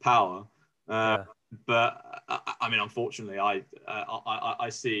out of power. But I mean, unfortunately, I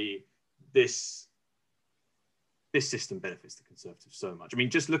see this system benefits the Conservatives so much. I mean,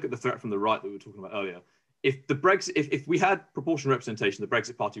 just look at the threat from the right that we were talking about earlier. If we had proportional representation, the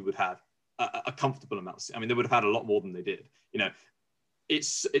Brexit Party would have a comfortable amount. I mean, they would have had a lot more than they did.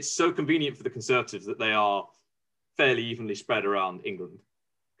 It's so convenient for the Conservatives that they are fairly evenly spread around England.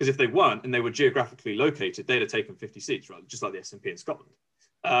 Because if they weren't and they were geographically located, they'd have taken 50 seats, right? Just like the SNP in Scotland.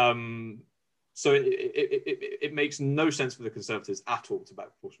 So it makes no sense for the Conservatives at all to back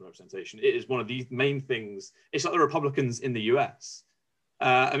proportional representation. It is one of the main things. It's like the Republicans in the US.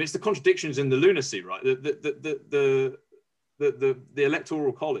 I mean, it's the contradictions in the lunacy, right? The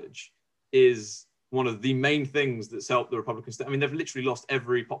Electoral College is one of the main things that's helped the Republicans. I mean, they've literally lost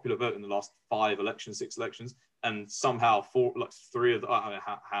every popular vote in the last 6 elections, and somehow three of the, I don't know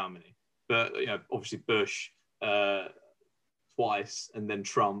how many, but obviously Bush twice, and then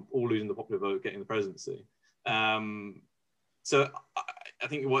Trump, all losing the popular vote, getting the presidency. So I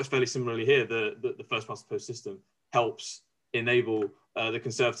think it works fairly similarly here. The first past the post system helps enable the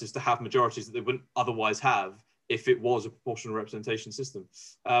Conservatives to have majorities that they wouldn't otherwise have if it was a proportional representation system.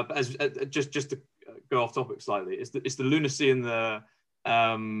 But just to go off topic slightly, it's the lunacy in the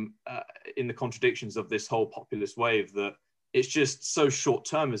contradictions of this whole populist wave that it's just so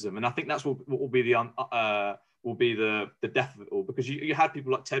short-termism, and I think that's what will be the death of it all. Because you had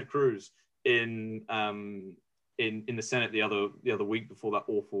people like Ted Cruz in the Senate the other week before that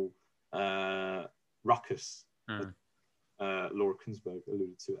awful ruckus. Laura Kuenssberg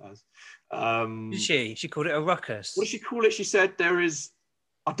alluded to it as. Did she called it a ruckus? What did she call it? She said there is,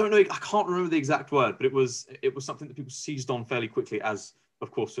 I don't know, I can't remember the exact word, but it was something that people seized on fairly quickly, as of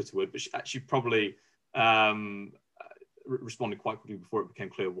course Twitter would. But she probably responded quite quickly before it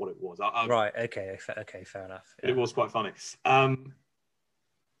became clear what it was. Right. Okay. Fair enough. Yeah. It was quite funny.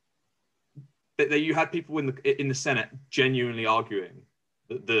 You had people in the Senate genuinely arguing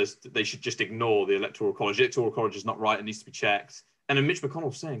that they should just ignore the Electoral College. The Electoral College is not right; it needs to be checked. And then Mitch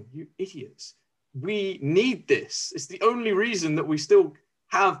McConnell saying, "You idiots! We need this. It's the only reason that we still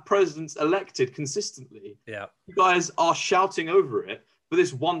have presidents elected consistently. Yeah, you guys are shouting over it for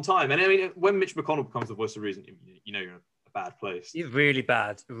this one time." And I mean, when Mitch McConnell becomes the voice of reason, you're in a bad place. You're really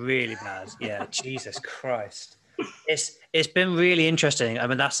bad. Yeah, Jesus Christ. It's been really interesting. I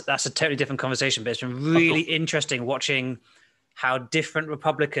mean, that's a totally different conversation, but it's been really interesting watching how different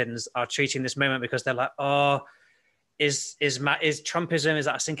Republicans are treating this moment, because they're like, oh, is Trumpism, is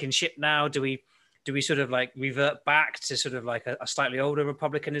that a sinking ship now? Do we sort of like revert back to sort of like a slightly older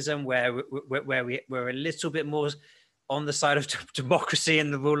republicanism where we're a little bit more on the side of democracy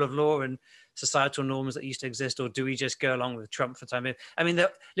and the rule of law and societal norms that used to exist, or do we just go along with Trump for the time being? I mean,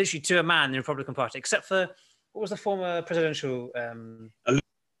 they're literally to a man in the Republican Party, except for what was the former presidential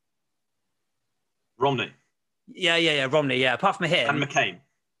Romney. Yeah, Romney. Yeah, apart from him and McCain.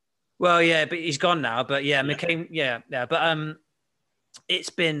 Well, yeah, but he's gone now. But yeah, McCain. Yeah. But it's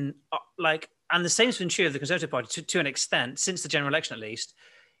been like, and the same's been true of the Conservative Party to an extent since the general election, at least.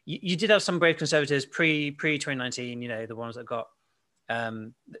 You did have some brave Conservatives pre 2019. The ones that got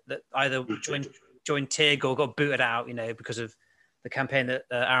that either joined TIG or got booted out. Because of the campaign that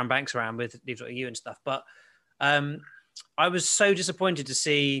Aaron Banks ran with Leave.eu and stuff. But I was so disappointed to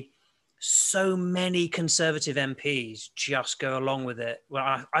see so many Conservative MPs just go along with it.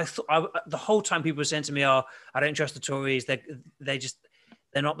 Well, I thought the whole time people were saying to me, "Oh, I don't trust the Tories. They're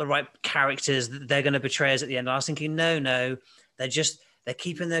not the right characters. They're going to betray us at the end." And I was thinking, no, they're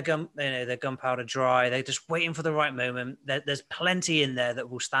keeping their gunpowder dry. They're just waiting for the right moment. There's plenty in there that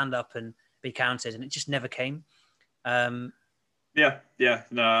will stand up and be counted, and it just never came. No,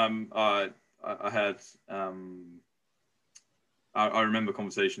 I had I remember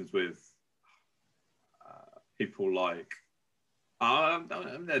conversations with people like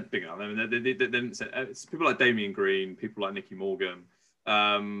they're big enough. I mean, they didn't say it's people like Damien Green, people like Nicky Morgan,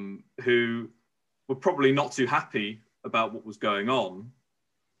 who were probably not too happy about what was going on,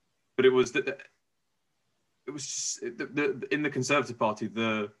 but it was just in the Conservative Party,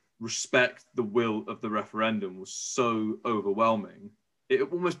 the respect, the will of the referendum was so overwhelming. It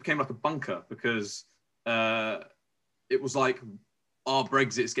almost became like a bunker because it was like our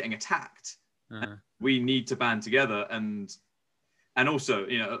Brexit's getting attacked. We need to band together, and also,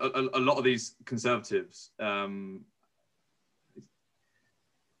 you know, a lot of these Conservatives. The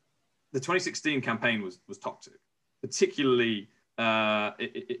 2016 campaign was toxic, particularly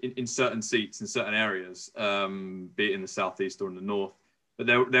in certain seats in certain areas, be it in the southeast or in the north. But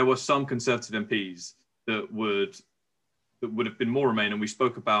there were some Conservative MPs that would have been more Remain, and we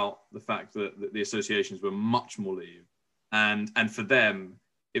spoke about the fact that the associations were much more Leave, and for them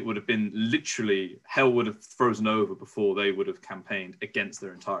it would have been literally hell would have frozen over before they would have campaigned against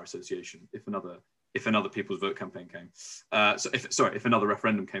their entire association if another People's Vote campaign came. If another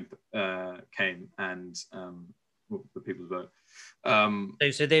referendum came and the People's Vote.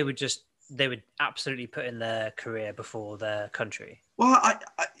 So they would absolutely put in their career before their country. Well,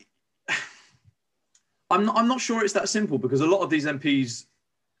 I'm not sure it's that simple, because a lot of these MPs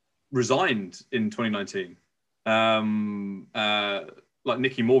resigned in 2019. Like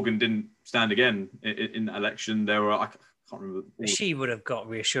Nicky Morgan didn't stand again in that election. There were, I can't remember. She would have got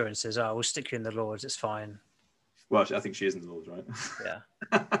reassurances. Oh, we'll stick you in the Lords. It's fine. Well, I think she is in the Lords, right? Yeah.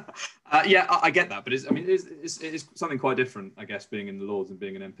 Yeah, I get that, but it's something quite different, I guess, being in the Lords and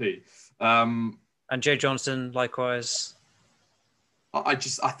being an MP. And Joe Johnston, likewise. I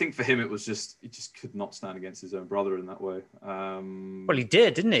think for him he just could not stand against his own brother in that way. Well, he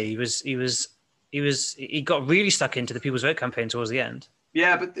did, didn't he? He got really stuck into the People's Vote campaign towards the end.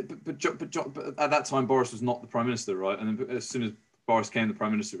 Yeah, but at that time Boris was not the Prime Minister, right? And then as soon as Boris became the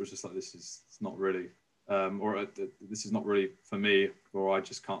Prime Minister, it was just like, it's not really, this is not really for me, or I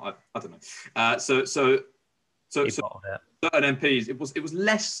just can't. I don't know. So certain MPs, it was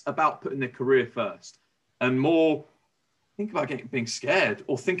less about putting their career first and more think about being scared,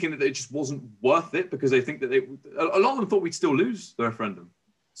 or thinking that it just wasn't worth it, because they think that a lot of them thought we'd still lose the referendum.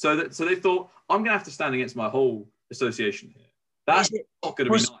 So they thought, I'm going to have to stand against my whole association here. That's not going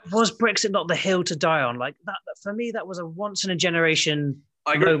to be nice. Was Brexit not the hill to die on? Like that, for me, that was a once in a generation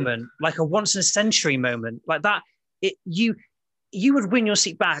moment, like a once in a century moment. Like that, you would win your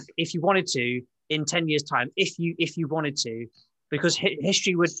seat back if you wanted to in 10 years' time, if you wanted to, because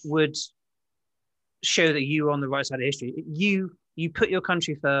history would show that you were on the right side of history. You put your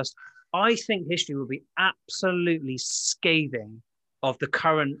country first. I think history will be absolutely scathing of the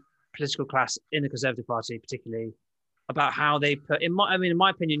current political class in the Conservative Party, particularly about how they put. In my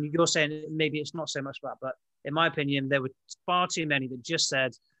opinion, you're saying maybe it's not so much about, but in my opinion, there were far too many that just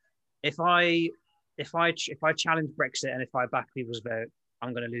said, if I challenge Brexit and if I back People's Vote,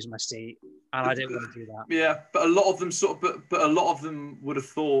 I'm going to lose my seat, and I didn't want to do that. Yeah, but a lot of them but a lot of them would have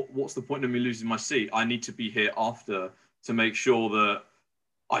thought, what's the point of me losing my seat? I need to be here after to make sure that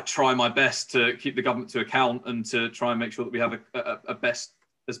I try my best to keep the government to account and to try and make sure that we have a best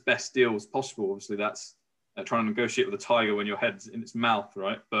deal as possible. Obviously, that's trying to negotiate with a tiger when your head's in its mouth,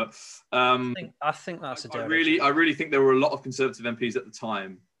 right? But I think that's I really think there were a lot of Conservative MPs at the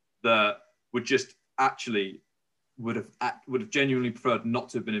time that would just actually would have genuinely preferred not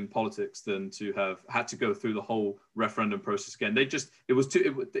to have been in politics than to have had to go through the whole referendum process again. Even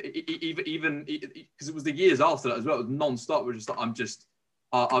because it was the years after that as well. It was non-stop. We're just like,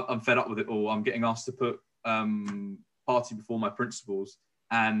 I'm fed up with it all. I'm getting asked to put party before my principles,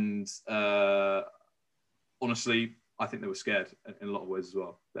 and honestly, I think they were scared in a lot of ways as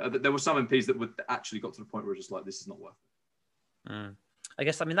well. There were some MPs that would actually got to the point where it's just like, this is not worth it. I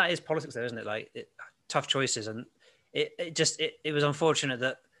guess, that is politics though, isn't it? Like tough choices, and it was unfortunate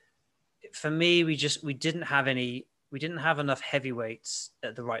that for me, we didn't have enough heavyweights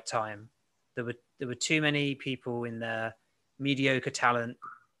at the right time. There were too many people in there, mediocre talent,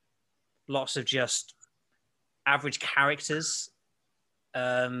 lots of just average characters,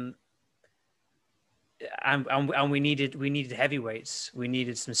 and we needed heavyweights. We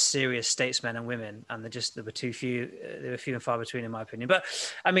needed some serious statesmen and women, and there were too few. There were few and far between, in my opinion. But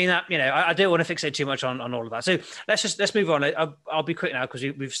I mean, I don't want to fixate too much on all of that. So let's move on. I'll be quick now because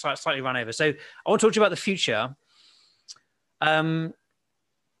we've slightly run over. So I want to talk to you about the future.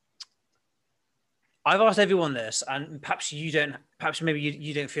 I've asked everyone this, and perhaps maybe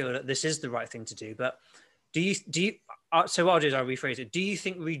you don't feel that this is the right thing to do. But do you? So what I'll do is I'll rephrase it. Do you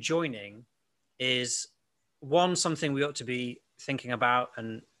think rejoining is one, something we ought to be thinking about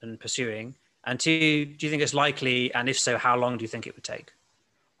and pursuing, and two, do you think it's likely, and if so, how long do you think it would take?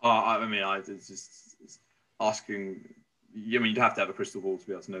 It's just asking. I mean, you'd have to have a crystal ball to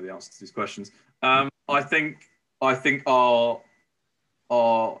be able to know the answer to these questions. I think our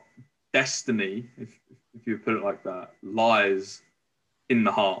destiny, if you put it like that, lies in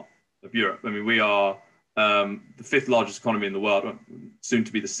the heart of Europe. I mean, we are the fifth largest economy in the world, soon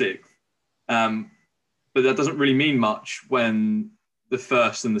to be the sixth. But that doesn't really mean much when the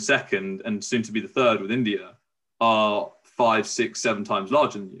first and the second, and soon to be the third with India, are 5, 6, 7 times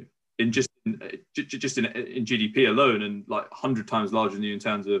larger than you in GDP alone, and like 100 times larger than you in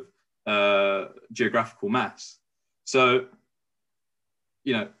terms of geographical mass. So,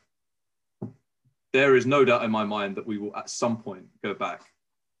 you know, there is no doubt in my mind that we will at some point go back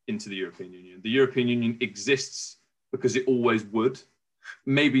into the European Union. The European Union exists because it always would,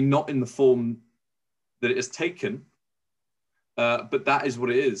 maybe not in the form that it has taken, but that is what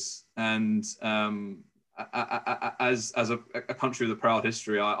it is. And as a country with a proud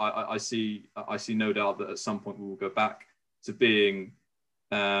history, I see no doubt that at some point we will go back to being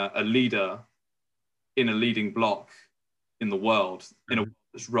a leader in a leading bloc in the world, in a world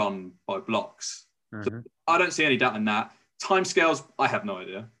that's run by blocks. So I don't see any doubt in that. Timescales, I have no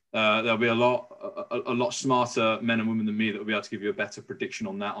idea. There'll be a lot smarter men and women than me that will be able to give you a better prediction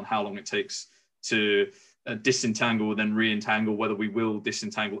on that, on how long it takes to disentangle, then re-entangle, whether we will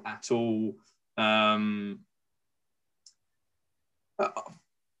disentangle at all. And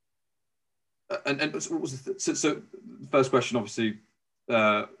so what was so the first question, obviously.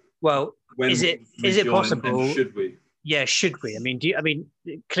 Well, is it possible? Should we? Yeah, should we? I mean,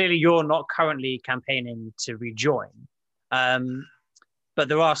 clearly you're not currently campaigning to rejoin, but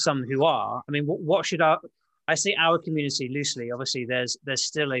there are some who are. I mean, what should I say our community loosely? Obviously, there's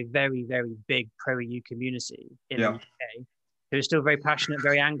still a very, very big pro-EU community in the UK who are still very passionate,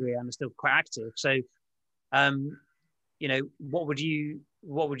 very angry, and are still quite active. So, you know, what would you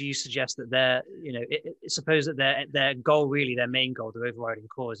suggest that suppose that their goal, really their main goal, their overriding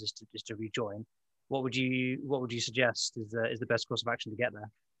cause is to rejoin. What would you suggest is the best course of action to get there?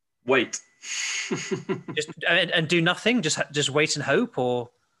 Wait. and do nothing. Just wait and hope, or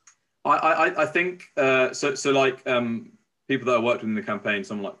I think so. Like people that I worked with in the campaign,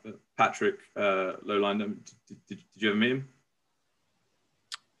 someone like Patrick Lowline. Did you ever meet him?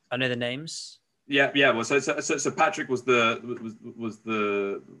 I know the names. Yeah. Well, so Patrick was the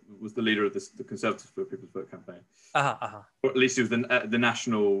leader of the Conservative for People's Vote campaign. Or at least he was the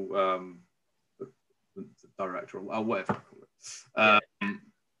national director, or whatever you call it.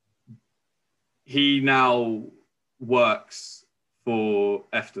 He now works for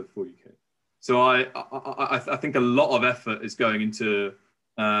EFTA for UK. So I think a lot of effort is going into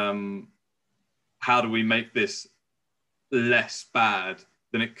how do we make this less bad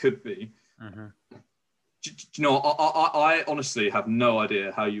than it could be. You know, I honestly have no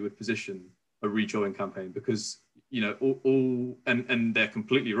idea how you would position a rejoin campaign, because, you know, all and they're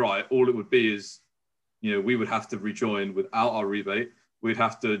completely right. All it would be is, you know, we would have to rejoin without our rebate. We'd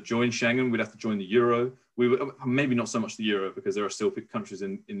have to join Schengen. We'd have to join the Euro. We would, maybe not so much the Euro, because there are still countries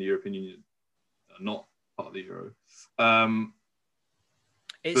in the European Union that are not part of the Euro.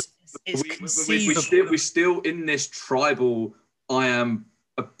 We're still in this tribal, I am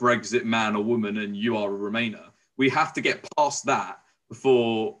a Brexit man or woman and you are a Remainer. We have to get past that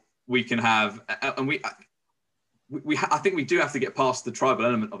before we can have, and I think we do have to get past the tribal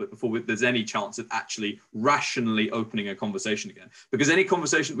element of it before there's any chance of actually rationally opening a conversation again. Because any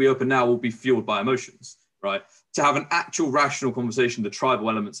conversation we open now will be fueled by emotions, right? To have an actual rational conversation, the tribal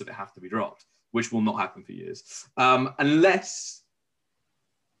elements of it have to be dropped, which will not happen for years. Unless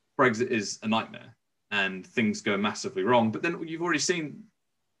Brexit is a nightmare and things go massively wrong. But then you've already seen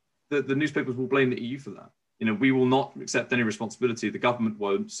the newspapers will blame the EU for that. You know, we will not accept any responsibility. The government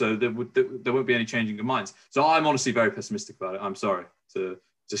won't. So there won't be any changing of minds. So I'm honestly very pessimistic about it. I'm sorry to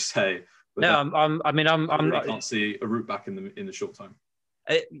say. But no, I can't see a route back in the short time.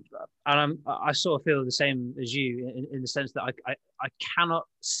 I sort of feel the same as you in the sense that I cannot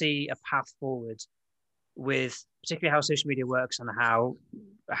see a path forward with particularly how social media works and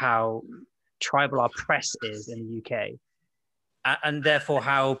how tribal our press is in the UK, and therefore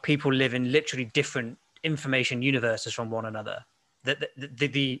how people live in literally different information universes from one another.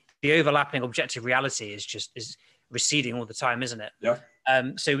 The overlapping objective reality is receding all the time, isn't it? Yeah.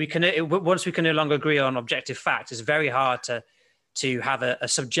 So once we can no longer agree on objective fact, it's very hard to have a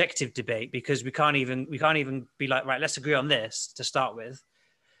subjective debate, because we can't even be like, right, let's agree on this to start with.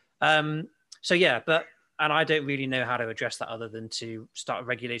 So yeah, but and I don't really know how to address that other than to start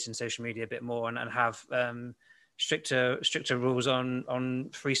regulating social media a bit more and have stricter rules on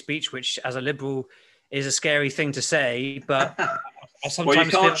free speech, which as a liberal is a scary thing to say, but I sometimes well,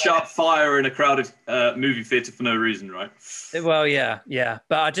 you can't feel shut fire in a crowded movie theater for no reason, right? well, yeah.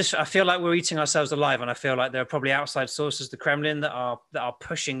 But I feel like we're eating ourselves alive, and I feel like there are probably outside sources, the Kremlin, that are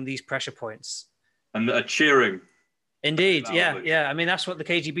pushing these pressure points and that are cheering. Indeed, yeah. I mean, that's what the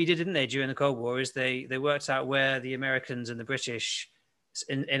KGB did, didn't they, during the Cold War? Is they worked out where the Americans and the British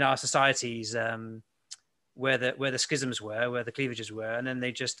in our societies, where the schisms were, where the cleavages were, and then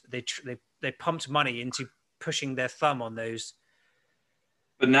they pumped money into pushing their thumb on those.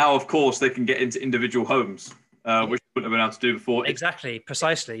 But now, of course, they can get into individual homes, which they wouldn't have been able to do before. Exactly,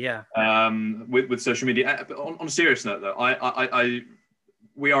 precisely, yeah. With social media. But on a serious note, though,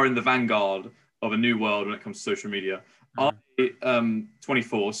 we are in the vanguard of a new world when it comes to social media. I'm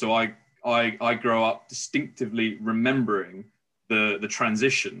 24, so I grow up distinctively remembering the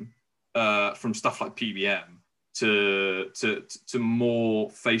transition from stuff like PBM to more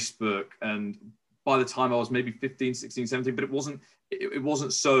Facebook, and by the time I was maybe 15, 16, 17, but it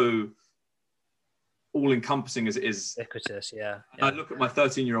wasn't so all-encompassing as it is. Ubiquitous, yeah. I look at my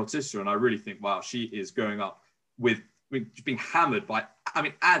 13-year-old sister and I really think, wow, she is growing up with being hammered by,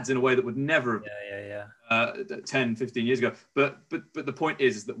 ads in a way that would never have 10, 15 years ago. But the point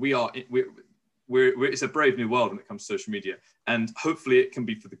is that we're it's a brave new world when it comes to social media, and hopefully it can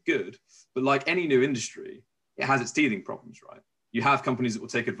be for the good. But like any new industry, it has its teething problems, right? You have companies that will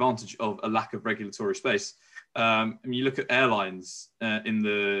take advantage of a lack of regulatory space. You look at airlines in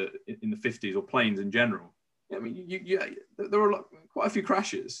the 50s, or planes in general. There were quite a few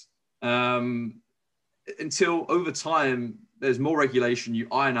crashes. Until over time, there's more regulation, you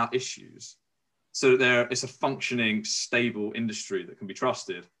iron out issues so that it's a functioning, stable industry that can be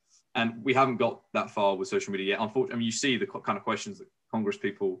trusted. And we haven't got that far with social media yet. Unfortunately, you see the kind of questions that Congress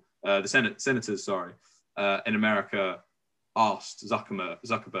people, senators, in America asked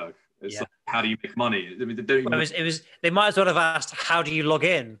Zuckerberg. It's like, how do you make money? They might as well have asked, how do you log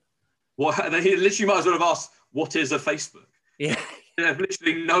in? Well, they literally might as well have asked, what is a Facebook? Yeah. They have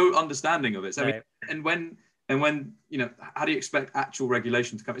literally no understanding of it. So, right. and when how do you expect actual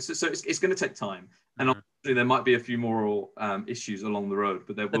regulation to come? So it's going to take time, and obviously there might be a few moral issues along the road.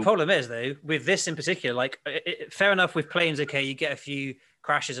 But the problem is, though, with this in particular, fair enough with planes, okay, you get a few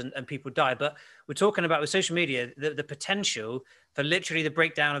crashes and people die, but we're talking about with social media the potential for literally the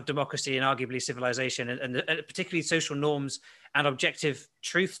breakdown of democracy and arguably civilization, and particularly social norms and objective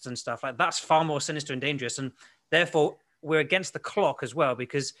truths and stuff like that's far more sinister and dangerous, and therefore we're against the clock as well,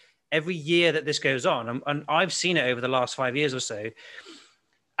 because every year that this goes on, and I've seen it over the last 5 years or so,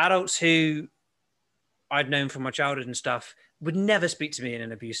 adults who I'd known from my childhood and stuff would never speak to me in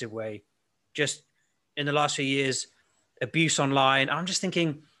an abusive way. Just in the last few years, abuse online. I'm just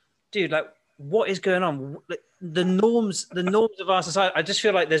thinking, dude, what is going on? The norms of our society. I just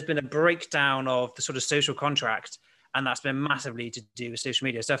feel like there's been a breakdown of the sort of social contract, and that's been massively to do with social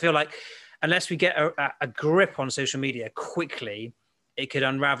media. So I feel like unless we get a grip on social media quickly, it could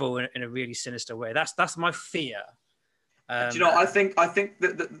unravel in a really sinister way. That's my fear. I think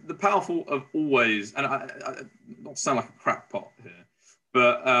that the powerful have always, and I not sound like a crackpot here,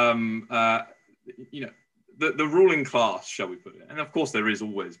 but the ruling class, shall we put it, and of course there has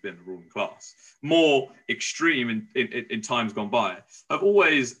always been a ruling class, more extreme in times gone by, have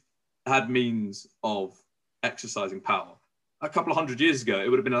always had means of exercising power. A couple of 100 years ago, it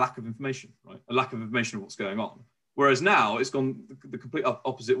would have been a lack of information, right? A lack of information of what's going on. Whereas now it's gone the complete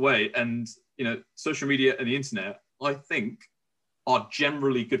opposite way. And, social media and the internet, I think, are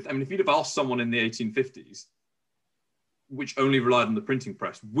generally good. I mean, if you'd have asked someone in the 1850s, which only relied on the printing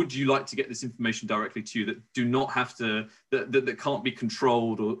press, would you like to get this information directly to you that do not have to, that can't be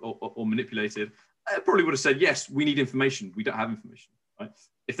controlled or manipulated? I probably would have said, yes, we need information. We don't have information, right?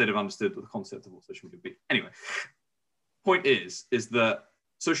 If they'd have understood the concept of what social media would be. Anyway, point is that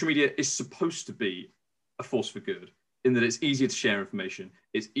social media is supposed to be a force for good, in that it's easier to share information.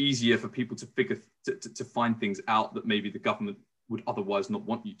 It's easier for people to find things out that maybe the government would otherwise not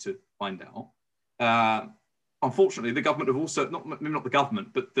want you to find out. Unfortunately, the government have also, maybe not the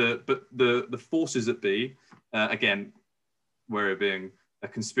government, but the forces that be, again, we're being a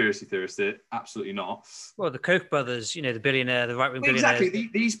conspiracy theorist here, absolutely not. Well, the Koch brothers, the billionaire, the right-wing billionaires.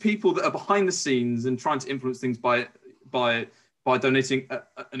 Exactly, these people that are behind the scenes and trying to influence things by donating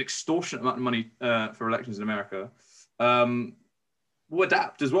an extortionate amount of money for elections in America, will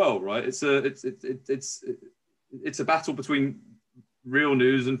adapt as well, right? It's a battle between real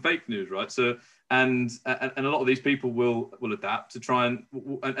news and fake news, right? So And a lot of these people will adapt to try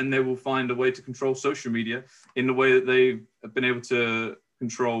and they will find a way to control social media in the way that they've been able to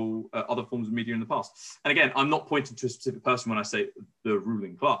control other forms of media in the past. And again, I'm not pointing to a specific person when I say the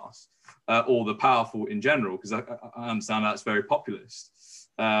ruling class or the powerful in general, because I understand that's very populist.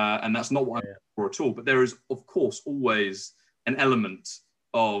 And that's not what I'm for at all. But there is, of course, always an element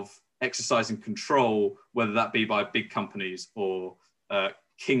of exercising control, whether that be by big companies or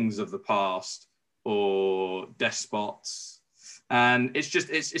kings of the past or despots. And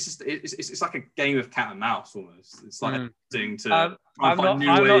it's like a game of cat and mouse almost. It's like attempting to try and find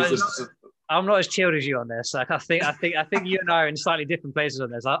new ways. I'm not as chilled as you on this. Like I think you and I are in slightly different places on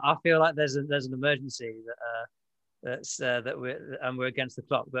this. I feel like there's an emergency that we're against the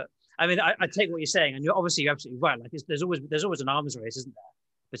clock. But I mean, I take what you're saying, and you're absolutely right. Like there's always an arms race, isn't there,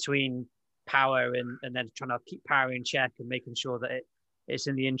 between power and then trying to keep power in check and making sure that it's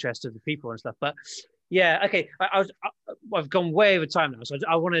in the interest of the people and stuff. But yeah, okay. I've gone way over time now, so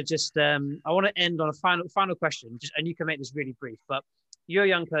I want to just I want to end on a final question, and you can make this really brief. But you're a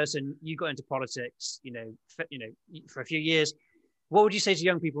young person, you got into politics, for a few years. What would you say to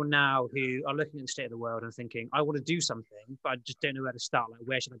young people now who are looking at the state of the world and thinking, I want to do something, but I just don't know where to start? Like,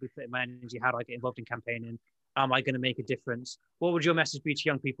 where should I be putting my energy? How do I get involved in campaigning? Am I going to make a difference? What would your message be to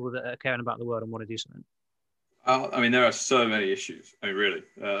young people that are caring about the world and want to do something? I mean, there are so many issues. I mean, really,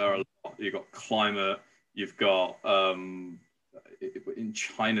 there are a lot. You've got climate. You've got in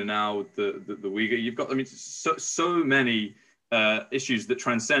China now the Uyghur. You've got, I mean, so many issues that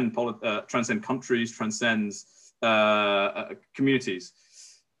transcend countries, transcends communities.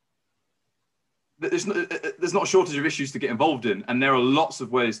 There's not a shortage of issues to get involved in, and there are lots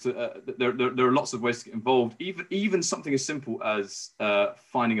of ways to there are lots of ways to get involved. Even something as simple as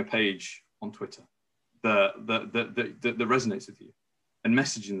finding a page on Twitter that resonates with you, and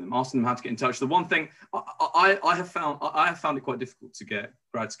messaging them, asking them how to get in touch. The one thing I have found it quite difficult to get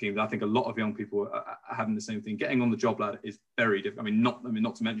grad schemes. I think a lot of young people are having the same thing. Getting on the job ladder is very difficult. I mean,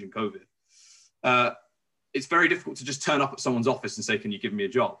 not to mention COVID. It's very difficult to just turn up at someone's office and say, "Can you give me a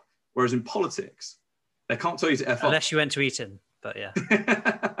job?" Whereas in politics, they can't tell you to F off. Unless you went to Eton, but yeah.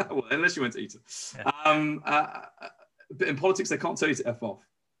 Well, unless you went to Eton. Yeah. But in politics, they can't tell you to F off.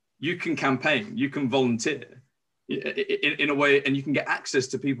 You can campaign, you can volunteer in a way, and you can get access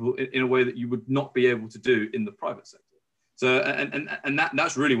to people in a way that you would not be able to do in the private sector. So, and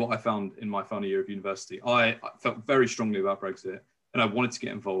that's really what I found in my final year of university. I felt very strongly about Brexit, and I wanted to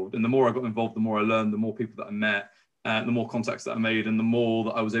get involved. And the more I got involved, the more I learned, the more people that I met, the more contacts that I made, and the more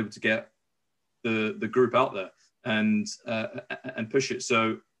that I was able to get the group out there and push it.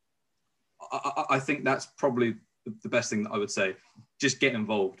 So I think that's probably the best thing that I would say. Just get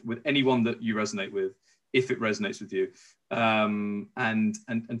involved with anyone that you resonate with, if it resonates with you,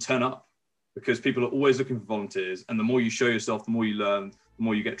 and turn up, because people are always looking for volunteers. And the more you show yourself, the more you learn, the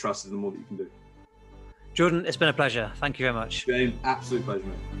more you get trusted, the more that you can do. Jordan, it's been a pleasure. Thank you very much. James, absolute pleasure,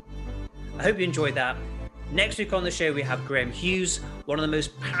 mate. I hope you enjoyed that. Next week on the show, we have Graham Hughes, one of the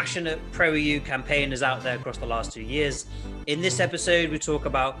most passionate pro-EU campaigners out there across the last 2 years. In this episode, we talk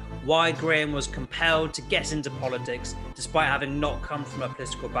about why Graham was compelled to get into politics, despite having not come from a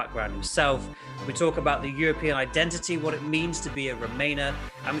political background himself. We talk about the European identity, what it means to be a Remainer,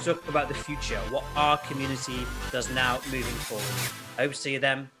 and we talk about the future, what our community does now moving forward. I hope to see you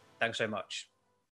then. Thanks so much.